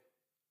women,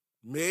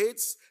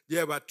 maids,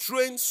 there were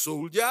trained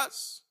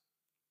soldiers.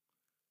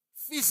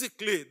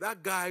 Physically,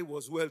 that guy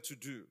was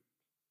well-to-do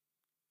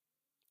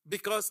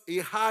because he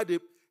had a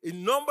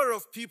number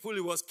of people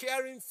he was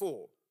caring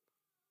for.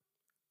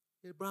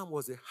 Abraham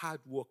was a hard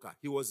worker.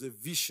 He was a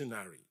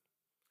visionary.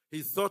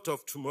 He thought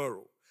of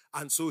tomorrow.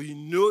 And so he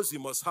knows he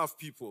must have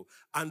people.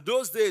 And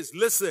those days,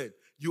 listen,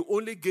 you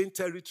only gain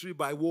territory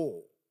by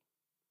war.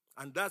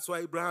 And that's why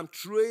Abraham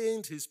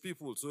trained his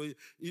people. So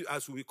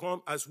as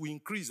we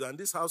increase, and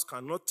this house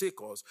cannot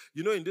take us,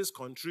 you know, in this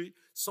country,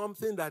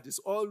 something that is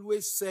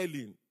always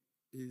selling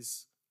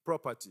is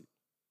property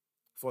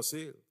for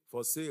sale,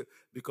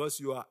 because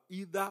you are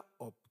either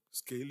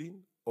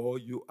upscaling or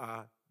you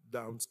are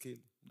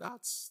downscaling.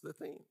 That's the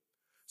thing.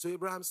 So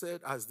Abraham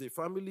said, as the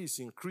family is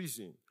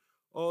increasing,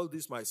 all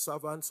these my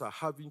servants are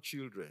having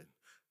children.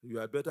 You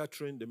had better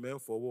train the men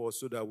for war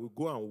so that we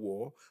go and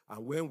war,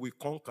 and when we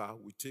conquer,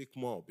 we take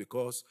more,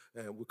 because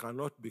we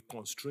cannot be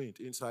constrained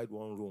inside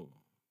one room.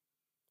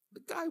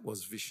 The guy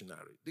was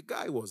visionary. The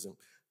guy wasn't,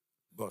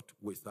 but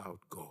without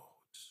God.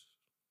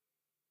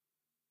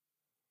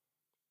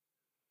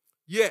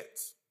 Yet,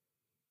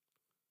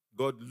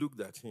 God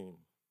looked at him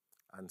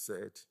and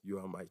said, you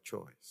are my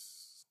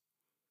choice.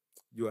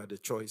 You are the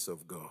choice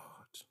of God.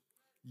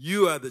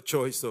 You are the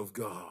choice of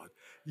God.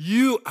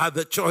 You are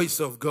the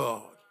choice of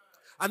God.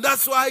 And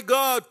that's why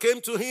God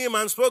came to him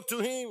and spoke to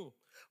him.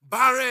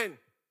 Barren.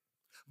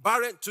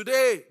 Barren.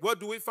 Today, what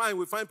do we find?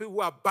 We find people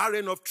who are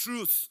barren of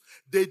truth.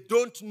 They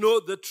don't know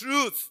the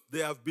truth. They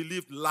have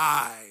believed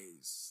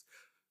lies.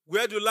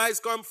 Where do lies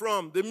come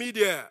from? The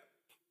media.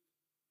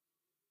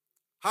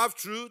 Half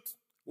truth,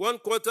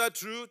 1/4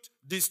 truth,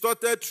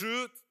 distorted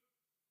truth,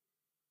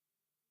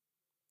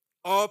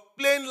 or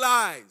plain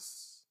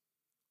lies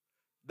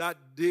that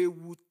they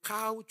would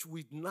couch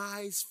with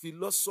nice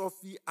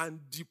philosophy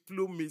and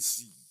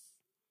diplomacy.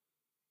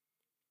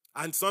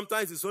 And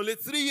sometimes it's only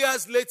 3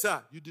 years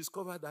later you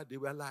discover that they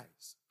were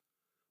lies.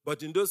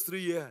 But in those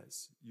 3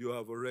 years, you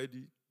have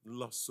already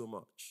lost so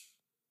much.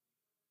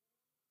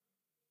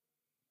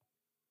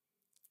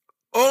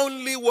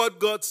 Only what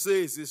God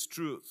says is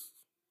truth.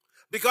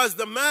 Because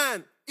the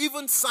man,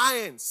 even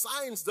science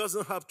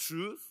doesn't have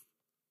truth.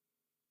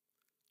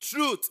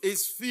 Truth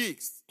is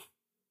fixed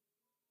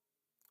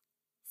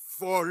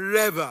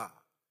forever.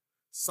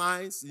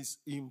 Science is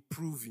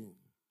improving.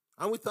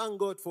 And we thank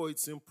God for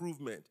its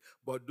improvement.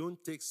 But don't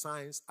take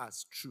science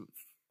as truth.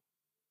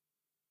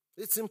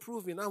 It's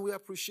improving, and we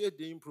appreciate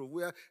the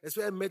improvement.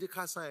 Especially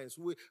medical science,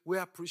 we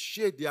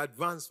appreciate the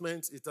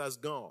advancements it has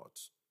got.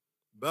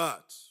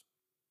 But,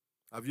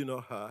 have you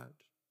not heard?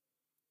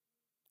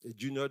 A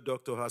junior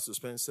doctor has to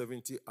spend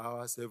 70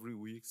 hours every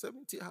week.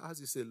 70 hours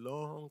is a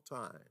long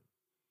time.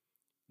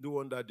 No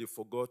wonder they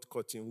forgot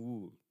cutting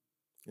wool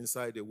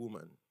inside a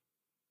woman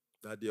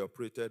that they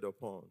operated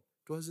upon.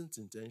 It wasn't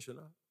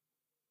intentional.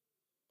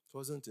 It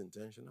wasn't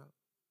intentional.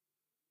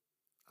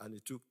 And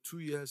it took 2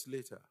 years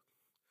later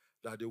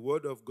that the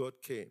word of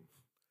God came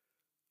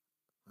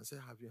and said,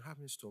 I've been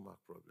having stomach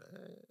problem.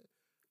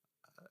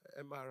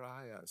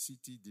 MRI and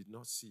CT did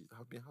not see it.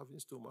 I've been having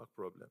stomach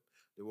problem.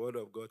 The word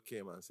of God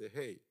came and said,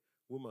 hey,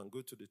 woman,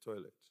 go to the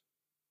toilet.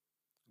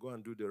 Go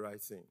and do the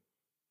right thing.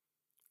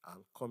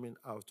 And coming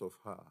out of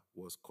her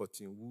was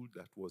cotton wool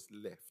that was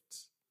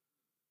left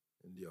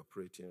in the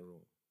operating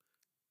room.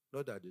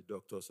 Not that the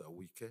doctors are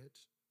wicked.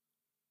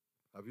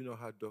 Have you not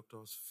had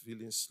doctors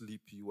feeling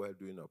sleepy while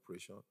doing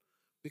operation?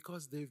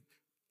 Because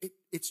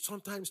it's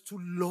sometimes too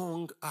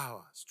long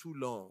hours, too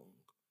long.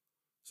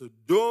 So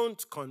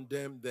don't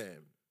condemn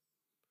them.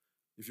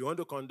 If you want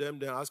to condemn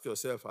them, ask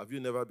yourself, have you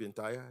never been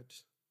tired?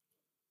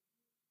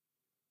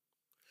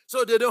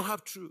 So they don't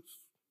have truth.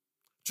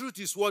 Truth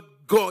is what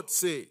God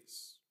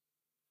says.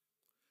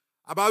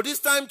 About this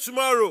time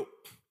tomorrow,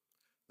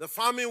 the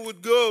famine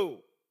would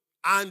go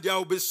and there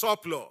will be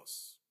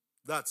surplus.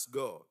 That's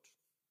God.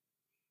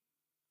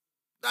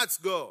 That's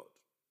God.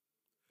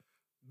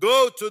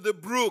 Go to the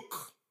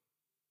brook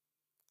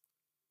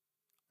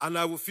and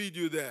I will feed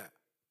you there.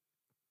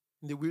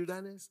 In the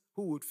wilderness,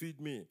 who would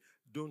feed me?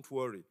 Don't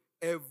worry.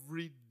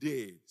 Every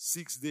day,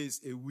 6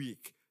 days a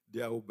week,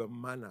 there will be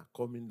manna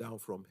coming down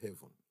from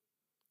heaven.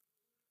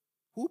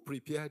 Who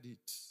prepared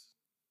it?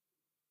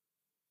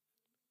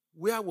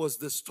 Where was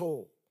the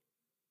store?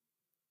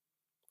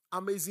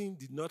 Amazing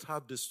did not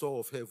have the store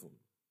of heaven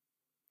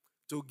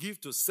to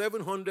give to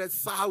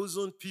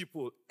 700,000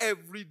 people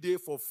every day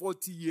for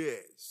 40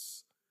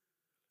 years.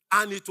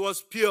 And it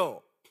was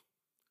pure,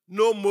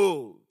 no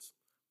mold,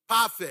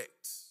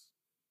 perfect.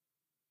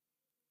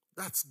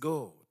 That's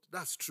God.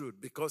 That's truth.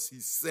 Because he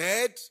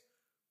said,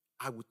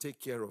 I will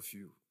take care of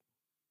you.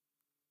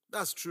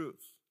 That's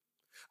truth.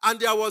 And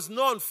there was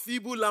none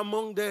feeble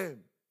among them.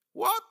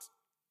 What?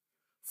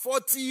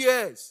 40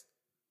 years.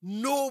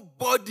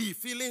 Nobody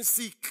feeling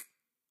sick.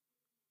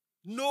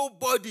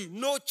 Nobody,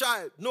 no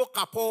child, no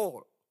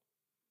couple.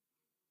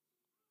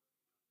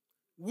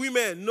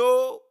 Women,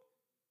 no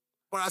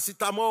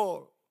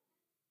paracetamol.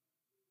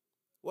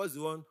 What's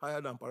the one higher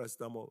than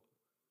paracetamol?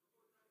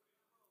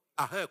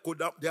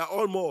 They are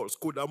all malls,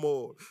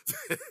 Kodamol.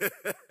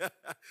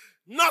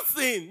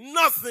 Nothing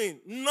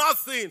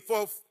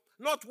for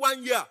not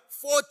 1 year,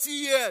 40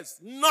 years,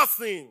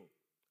 nothing.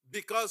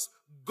 Because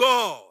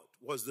God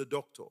was the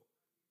doctor.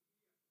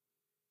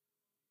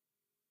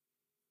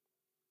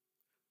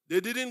 They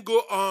didn't go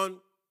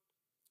on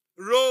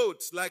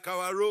roads like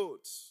our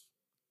roads,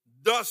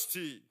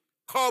 dusty,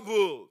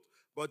 cobbled,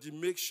 but he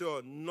made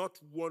sure not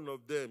one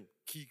of them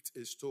kicked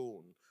a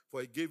stone.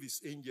 For he gave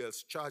his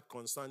angels charge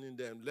concerning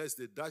them, lest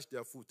they dash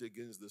their foot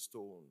against the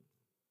stone.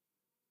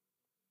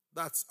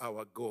 That's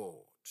our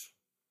God.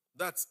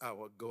 That's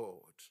our God.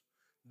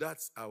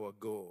 That's our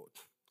God.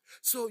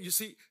 So you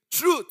see,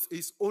 truth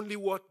is only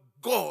what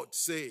God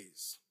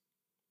says.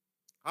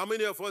 How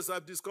many of us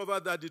have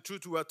discovered that the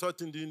truth we were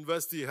taught in the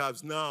university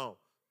has now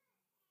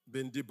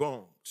been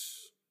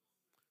debunked?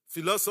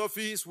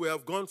 Philosophies, we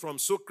have gone from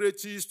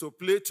Socrates to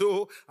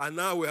Plato, and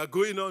now we are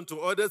going on to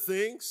other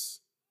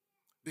things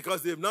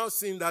because they've now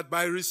seen that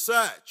by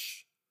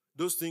research,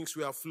 those things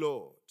were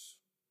flawed.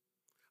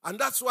 And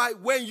that's why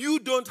when you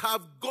don't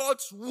have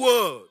God's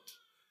word,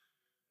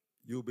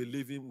 you'll be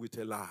living with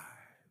a lie.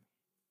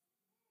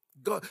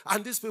 God,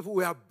 and these people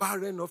were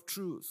barren of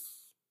truth.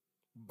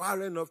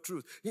 Barren of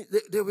truth.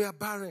 They were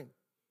barren.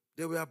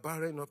 They were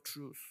barren of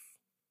truth.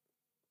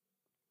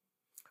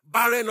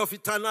 Barren of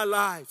eternal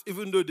life,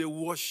 even though they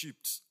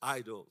worshipped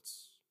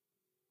idols.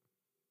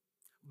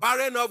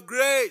 Barren of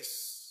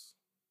grace.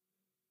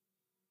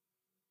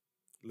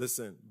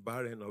 Listen,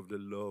 barren of the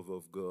love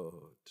of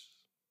God.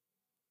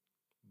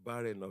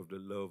 Barren of the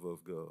love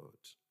of God.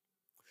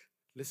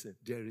 Listen,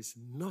 there is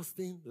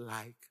nothing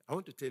like, I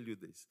want to tell you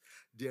this,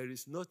 there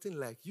is nothing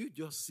like you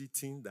just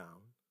sitting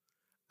down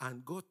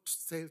and God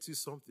tells you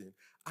something,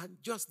 and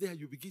just there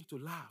you begin to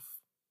laugh.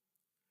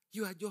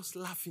 You are just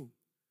laughing.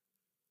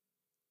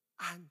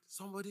 And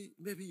somebody,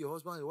 maybe your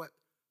husband, your wife,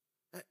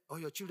 or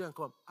your children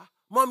come,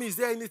 Mommy, is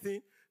there anything?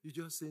 You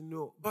just say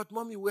no. But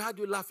Mommy, we had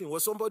you laughing.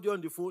 Was somebody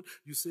on the phone?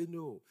 You say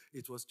no.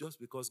 It was just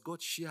because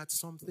God shared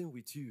something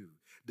with you.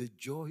 The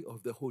joy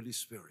of the Holy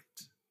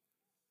Spirit.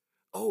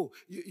 Oh,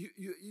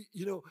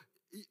 you know,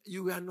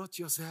 you are not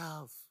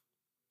yourself.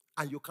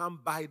 And you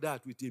can't buy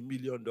that with $1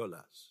 million.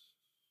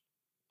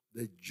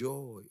 The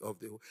joy of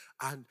the,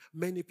 and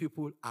many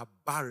people are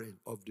barren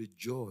of the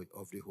joy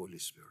of the Holy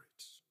Spirit.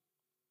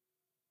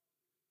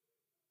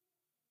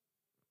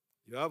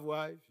 You have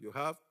wife, you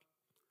have,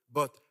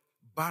 but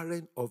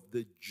barren of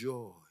the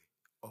joy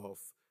of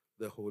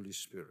the Holy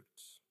Spirit.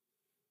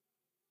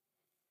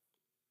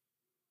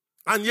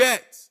 And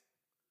yet,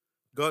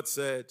 God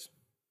said,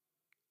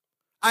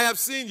 I have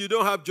seen you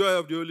don't have joy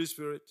of the Holy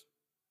Spirit.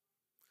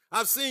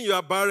 I've seen you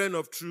are barren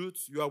of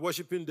truth. You are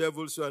worshiping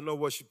devils, you are not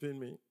worshiping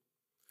me.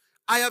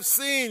 I have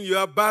seen you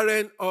are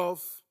barren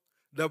of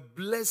the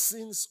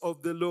blessings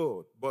of the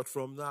Lord, but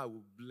from now I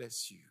will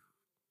bless you.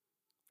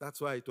 That's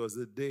why it was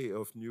a day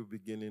of new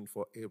beginning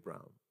for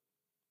Abraham.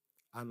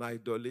 An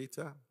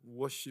idolater,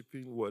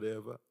 worshiping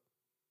whatever.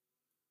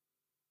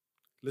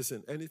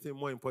 Listen, anything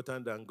more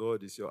important than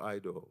God is your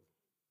idol.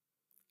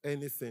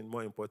 Anything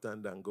more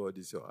important than God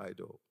is your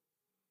idol.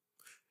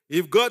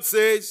 If God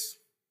says,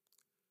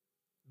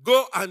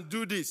 go and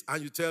do this,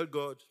 and you tell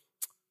God,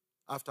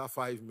 after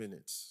 5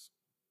 minutes,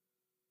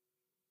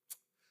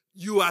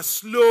 you are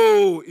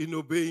slow in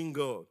obeying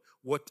God.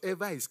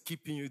 Whatever is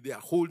keeping you there,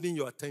 holding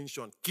your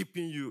attention,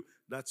 keeping you,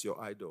 that's your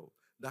idol.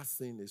 That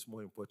thing is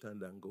more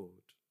important than God.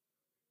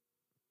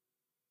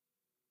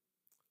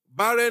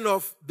 Barren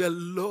of the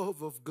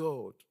love of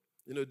God.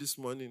 You know, this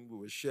morning we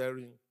were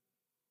sharing,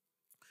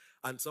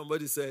 and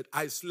somebody said,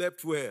 I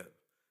slept well.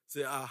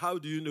 Say, how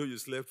do you know you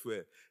slept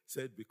well?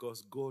 Said,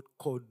 because God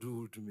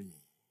cuddled me.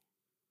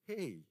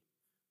 Hey,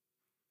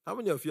 how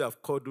many of you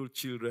have cuddled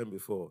children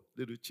before?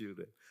 Little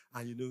children.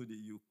 And you know that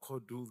you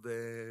cuddle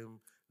them,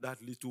 that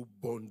little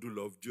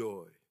bundle of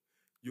joy.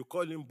 You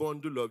call him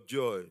bundle of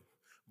joy,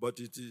 but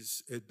it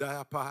is a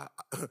diaper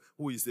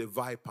who is a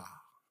viper.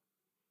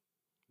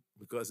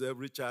 Because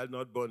every child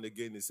not born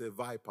again is a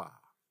viper,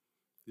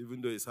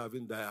 even though he's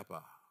having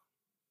diaper.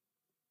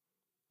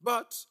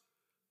 But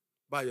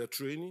by your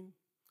training,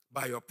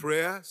 by your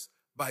prayers,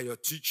 by your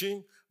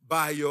teaching,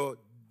 by your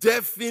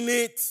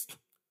definite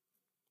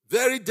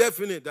very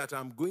definite that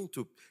I'm going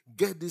to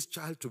get this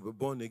child to be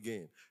born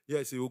again.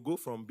 Yes, he will go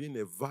from being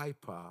a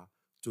viper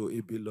to a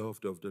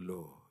beloved of the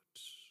Lord.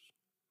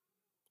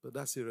 But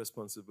that's the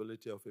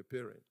responsibility of a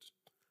parent,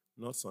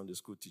 not Sunday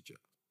school teacher.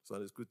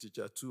 Sunday school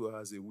teacher 2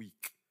 hours a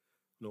week.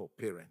 No,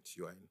 parent,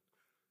 you are in.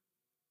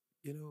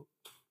 You know,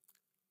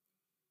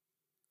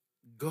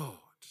 God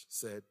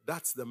said,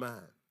 that's the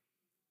man.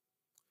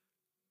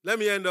 Let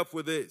me end up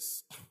with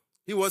this.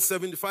 He was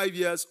 75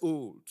 years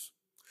old.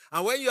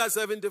 And when you are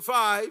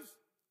 75,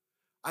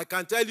 I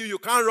can tell you, you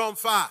can't run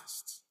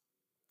fast.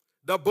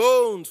 The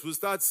bones will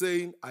start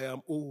saying, I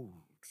am old.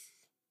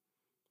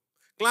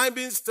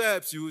 Climbing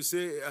steps, you will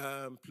say,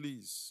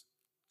 please,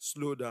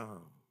 slow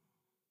down.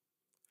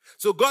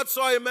 So God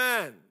saw a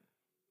man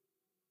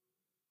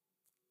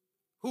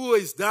who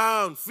is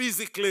down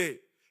physically.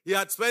 He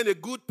had spent a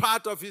good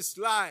part of his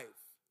life,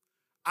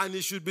 and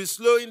he should be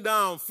slowing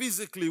down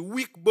physically.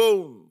 Weak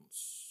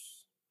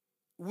bones.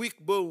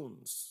 Weak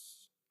bones.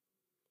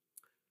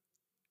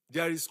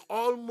 There is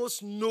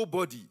almost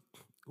nobody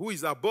who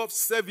is above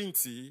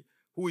 70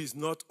 who is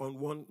not on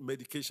one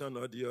medication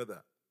or the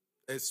other,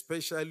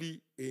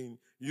 especially in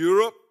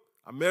Europe,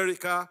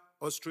 America,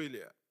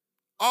 Australia.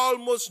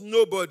 Almost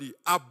nobody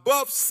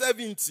above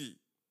 70,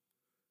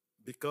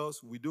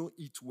 because we don't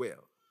eat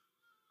well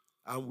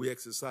and we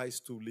exercise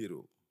too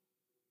little.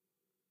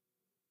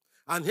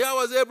 And here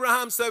was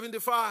Abraham,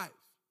 75.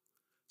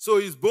 So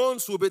his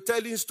bones will be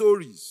telling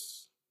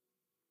stories.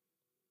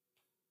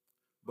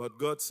 But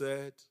God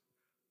said,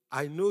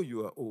 I know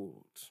you are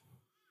old.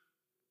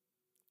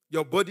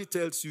 Your body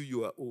tells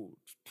you are old.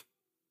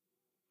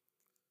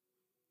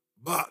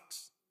 But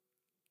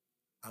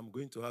I'm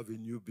going to have a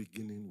new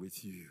beginning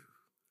with you.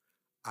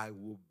 I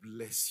will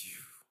bless you.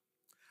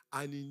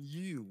 And in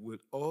you will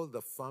all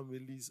the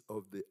families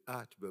of the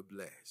earth be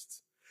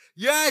blessed.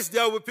 Yes,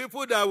 there will be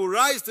people that will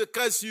rise to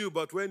curse you,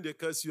 but when they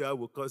curse you, I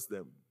will curse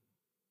them.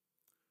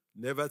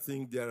 Never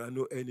think there are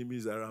no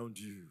enemies around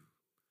you.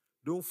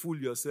 Don't fool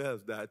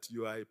yourself that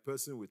you are a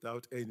person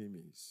without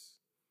enemies.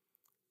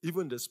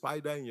 Even the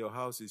spider in your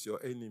house is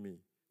your enemy.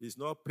 He's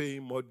not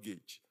paying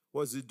mortgage.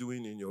 What's he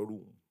doing in your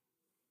room?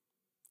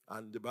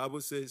 And the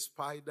Bible says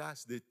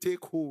spiders, they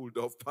take hold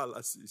of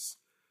palaces.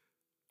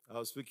 I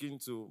was speaking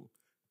to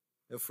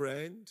a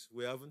friend.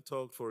 We haven't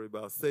talked for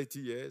about 30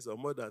 years or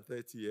more than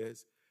 30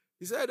 years.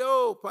 He said,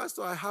 oh,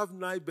 Pastor, I have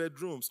 9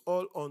 bedrooms,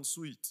 all en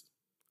suite.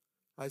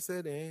 I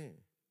said,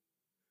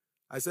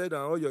 I said,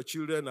 and all your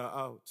children are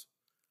out.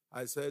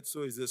 I said,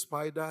 so it's the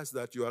spiders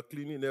that you are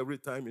cleaning every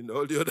time in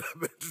all the other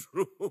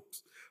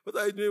bedrooms. What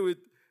are you doing with?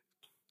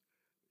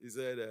 He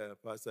said,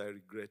 Pastor, I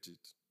regret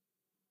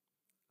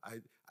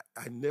it.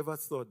 I never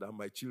thought that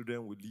my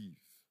children would leave.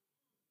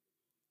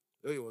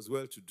 Though he was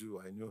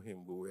well-to-do, I knew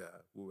him, we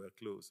were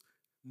close.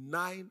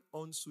 9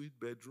 ensuite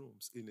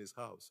bedrooms in his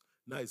house.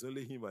 Now it's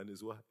only him and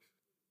his wife.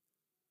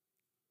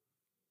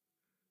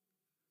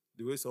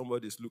 The way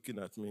somebody is looking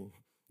at me.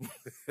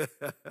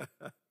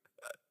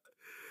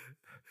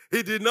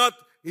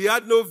 He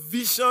had no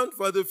vision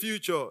for the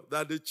future,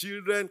 that the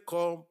children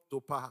come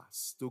to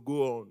pass, to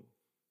go on.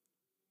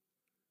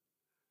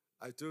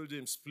 I told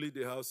him, split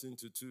the house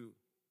into 2.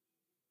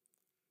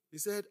 He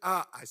said,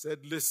 I said,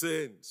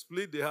 listen,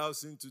 split the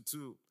house into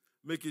 2.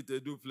 Make it a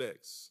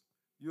duplex.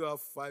 You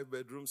have 5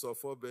 bedrooms or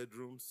 4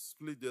 bedrooms,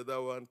 split the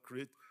other one,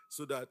 create,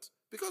 so that,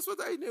 because what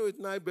I know with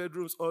 9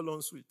 bedrooms, all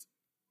en suite.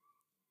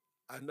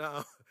 And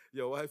now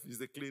your wife is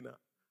the cleaner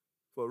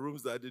for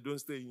rooms that they don't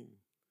stay in.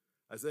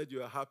 I said,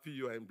 you are happy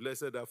you are in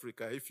blessed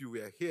Africa if you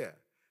were here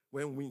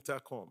when winter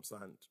comes.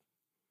 And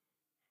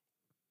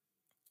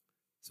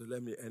so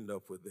let me end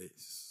up with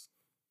this.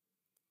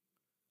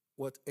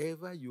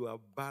 Whatever you are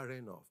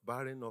barren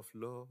of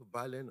love,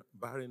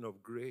 barren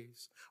of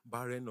grace,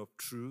 barren of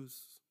truth,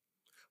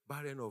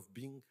 barren of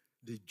being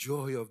the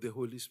joy of the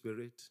Holy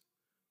Spirit,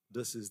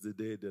 this is the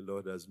day the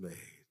Lord has made.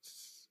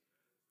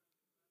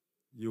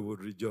 You will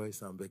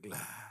rejoice and be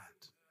glad.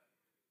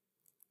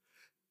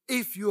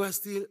 If you are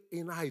still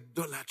in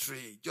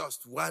idolatry,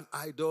 just one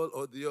idol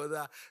or the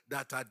other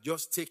that are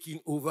just taking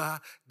over,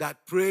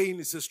 that praying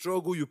is a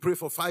struggle, you pray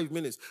for 5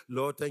 minutes.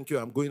 Lord, thank you,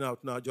 I'm going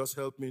out now. Just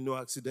help me, no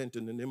accident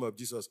in the name of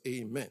Jesus.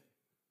 Amen.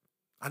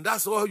 And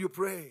that's all you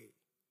pray.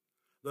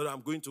 Lord,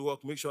 I'm going to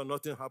work, make sure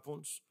nothing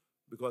happens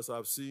because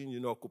I've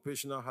seen,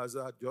 occupational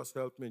hazard. Just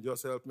help me,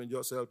 just help me,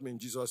 just help me in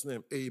Jesus'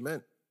 name.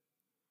 Amen.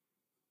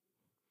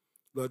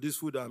 Lord, this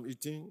food I'm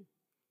eating,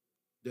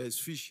 there's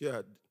fish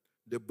here.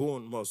 The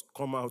bone must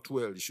come out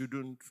well. It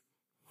shouldn't.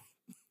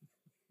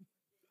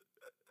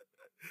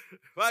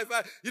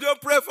 You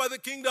don't pray for the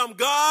kingdom.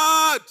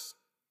 God,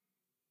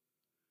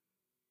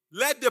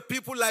 let the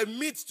people I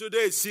meet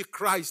today see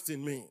Christ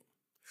in me.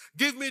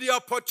 Give me the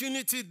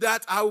opportunity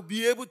that I will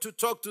be able to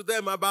talk to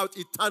them about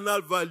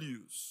eternal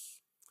values.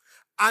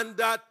 And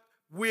that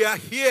we are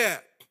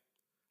here.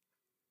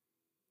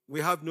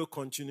 We have no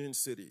continuing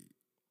city.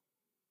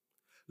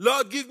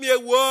 Lord, give me a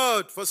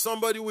word for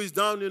somebody who is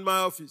down in my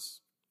office.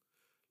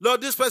 Lord,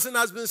 this person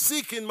has been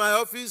sick in my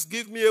office.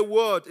 Give me a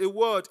word, a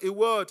word, a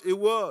word, a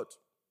word.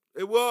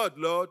 A word,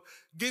 Lord.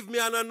 Give me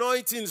an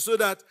anointing so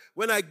that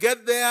when I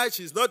get there,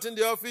 she's not in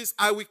the office,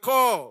 I will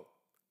call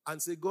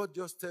and say, God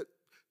just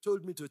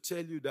told me to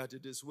tell you that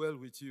it is well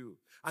with you.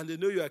 And they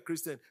know you are a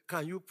Christian.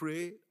 Can you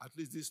pray? At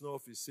least this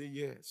office, say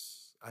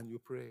yes. And you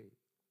pray.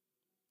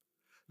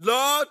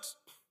 Lord,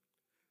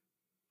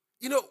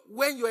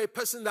 when you're a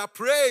person that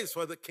prays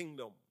for the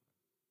kingdom,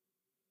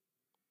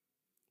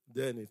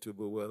 then it will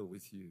be well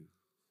with you.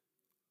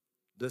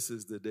 This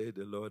is the day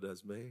the Lord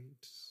has made.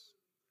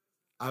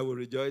 I will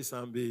rejoice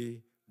and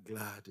be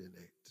glad in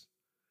it.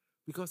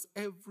 Because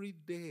every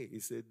day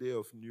is a day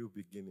of new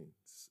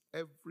beginnings.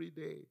 Every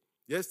day.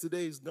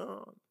 Yesterday is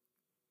gone.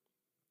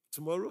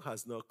 Tomorrow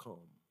has not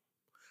come.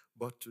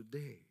 But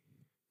today,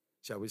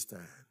 shall we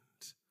stand?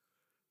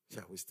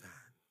 Shall we stand?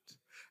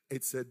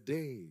 It's a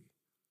day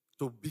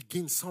to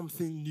begin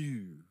something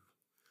new.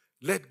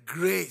 Let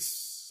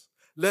grace,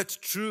 let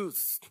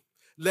truth,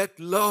 let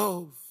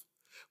love,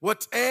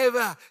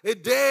 whatever, a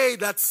day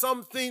that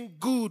something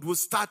good will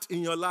start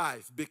in your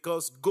life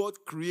because God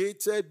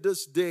created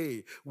this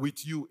day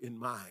with you in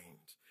mind.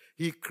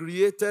 He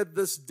created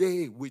this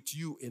day with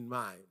you in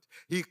mind.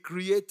 He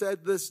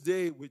created this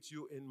day with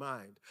you in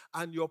mind.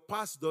 And your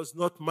past does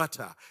not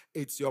matter.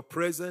 It's your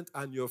present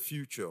and your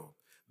future.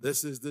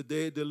 This is the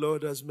day the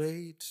Lord has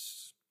made.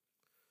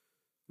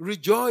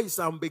 Rejoice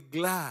and be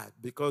glad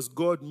because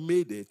God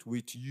made it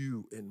with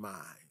you in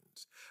mind.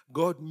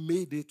 God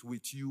made it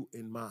with you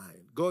in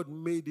mind. God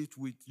made it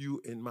with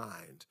you in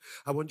mind.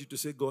 I want you to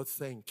say, God,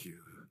 thank you.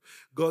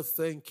 God,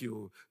 thank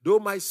you. Though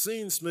my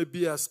sins may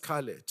be as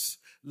scarlet,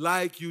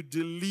 like you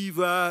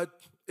delivered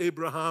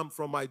Abraham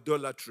from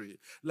idolatry,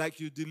 like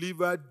you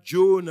delivered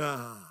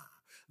Jonah,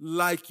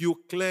 like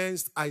you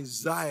cleansed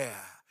Isaiah,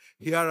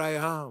 here I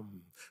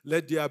am.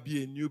 Let there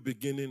be a new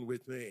beginning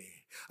with me.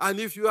 And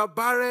if you are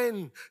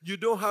barren, you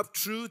don't have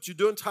truth, you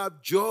don't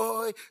have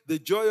joy, the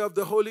joy of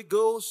the Holy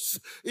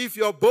Ghost. If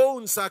your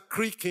bones are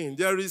creaking,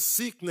 there is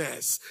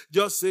sickness,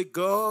 just say,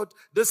 God,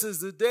 this is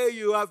the day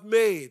you have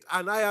made,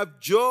 and I have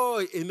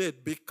joy in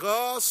it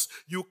because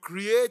you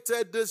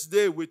created this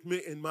day with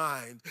me in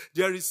mind.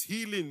 There is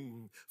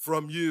healing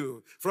from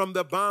you, from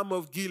the balm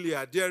of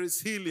Gilead. There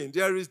is healing,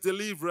 there is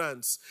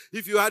deliverance.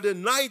 If you had a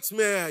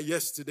nightmare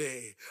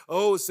yesterday,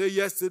 say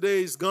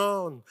yesterday is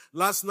gone.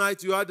 Last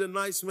night you had a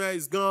nightmare,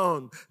 is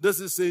gone. This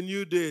is a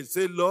new day.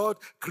 Say, Lord,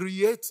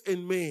 create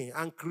in me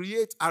and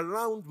create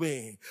around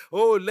me.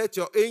 Let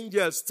your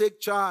angels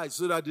take charge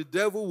so that the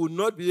devil will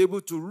not be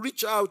able to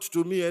reach out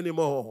to me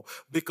anymore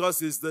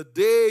because it's the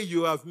day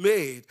you have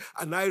made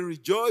and I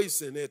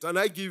rejoice in it and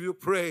I give you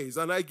praise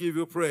and I give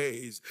you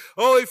praise.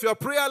 If your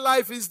prayer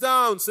life is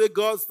down, say,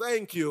 God,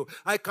 thank you.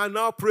 I can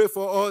now pray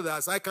for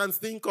others. I can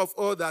think of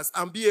others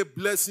and be a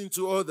blessing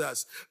to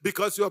others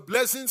because your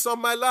blessings on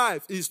my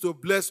life is to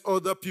bless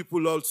other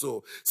people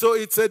also. So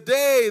it's a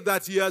day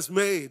that he has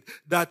made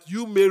that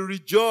you may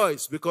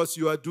rejoice because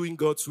you are doing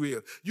God's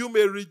will. You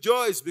may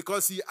rejoice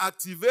because he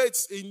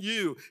activates in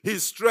you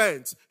his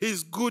strength,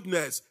 his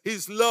goodness,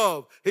 his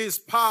love, his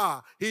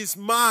power, his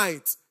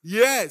might.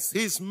 Yes,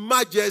 his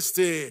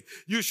majesty.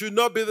 You should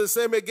not be the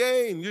same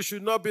again. You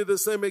should not be the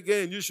same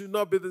again. You should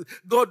not be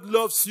God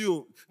loves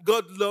you.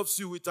 God loves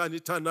you with an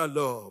eternal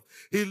love.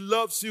 He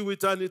loves you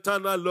with an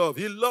eternal love.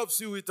 He loves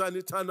you with an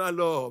eternal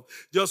love.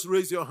 Just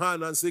raise your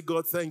hand and say,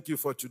 God, thank you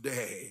for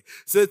today.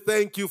 Say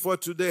thank you for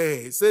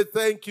today. Say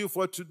thank you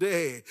for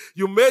today.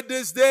 You made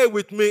this day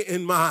with me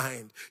in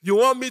mind. You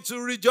want me to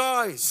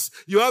rejoice.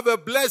 You have a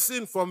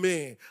blessing for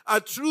me, a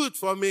truth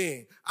for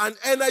me, an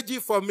energy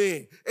for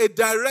me, a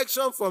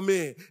direction for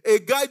me, a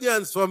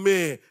guidance for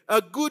me,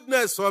 a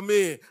goodness for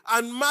me,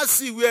 and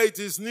mercy where it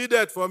is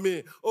needed for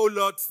me. Oh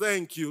Lord,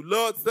 thank you.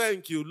 Lord,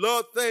 thank you.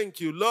 Lord, thank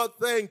you. Lord,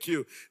 thank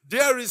you.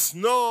 There is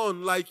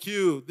none like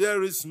you.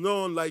 There is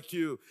none like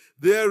you.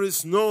 There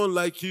is none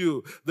like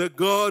you. The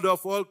God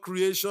of all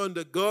creation,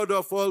 the God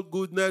of all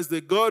goodness,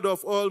 the God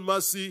of all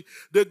mercy,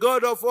 the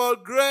God of all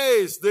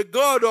grace, the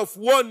God of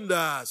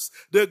wonders,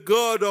 the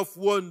God of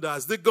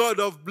wonders, the God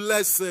of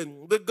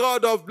blessing, the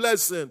God of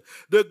blessing,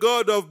 the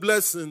God of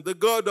blessing, the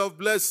God of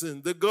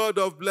blessing, the God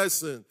of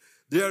blessing.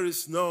 There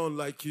is none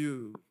like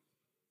you.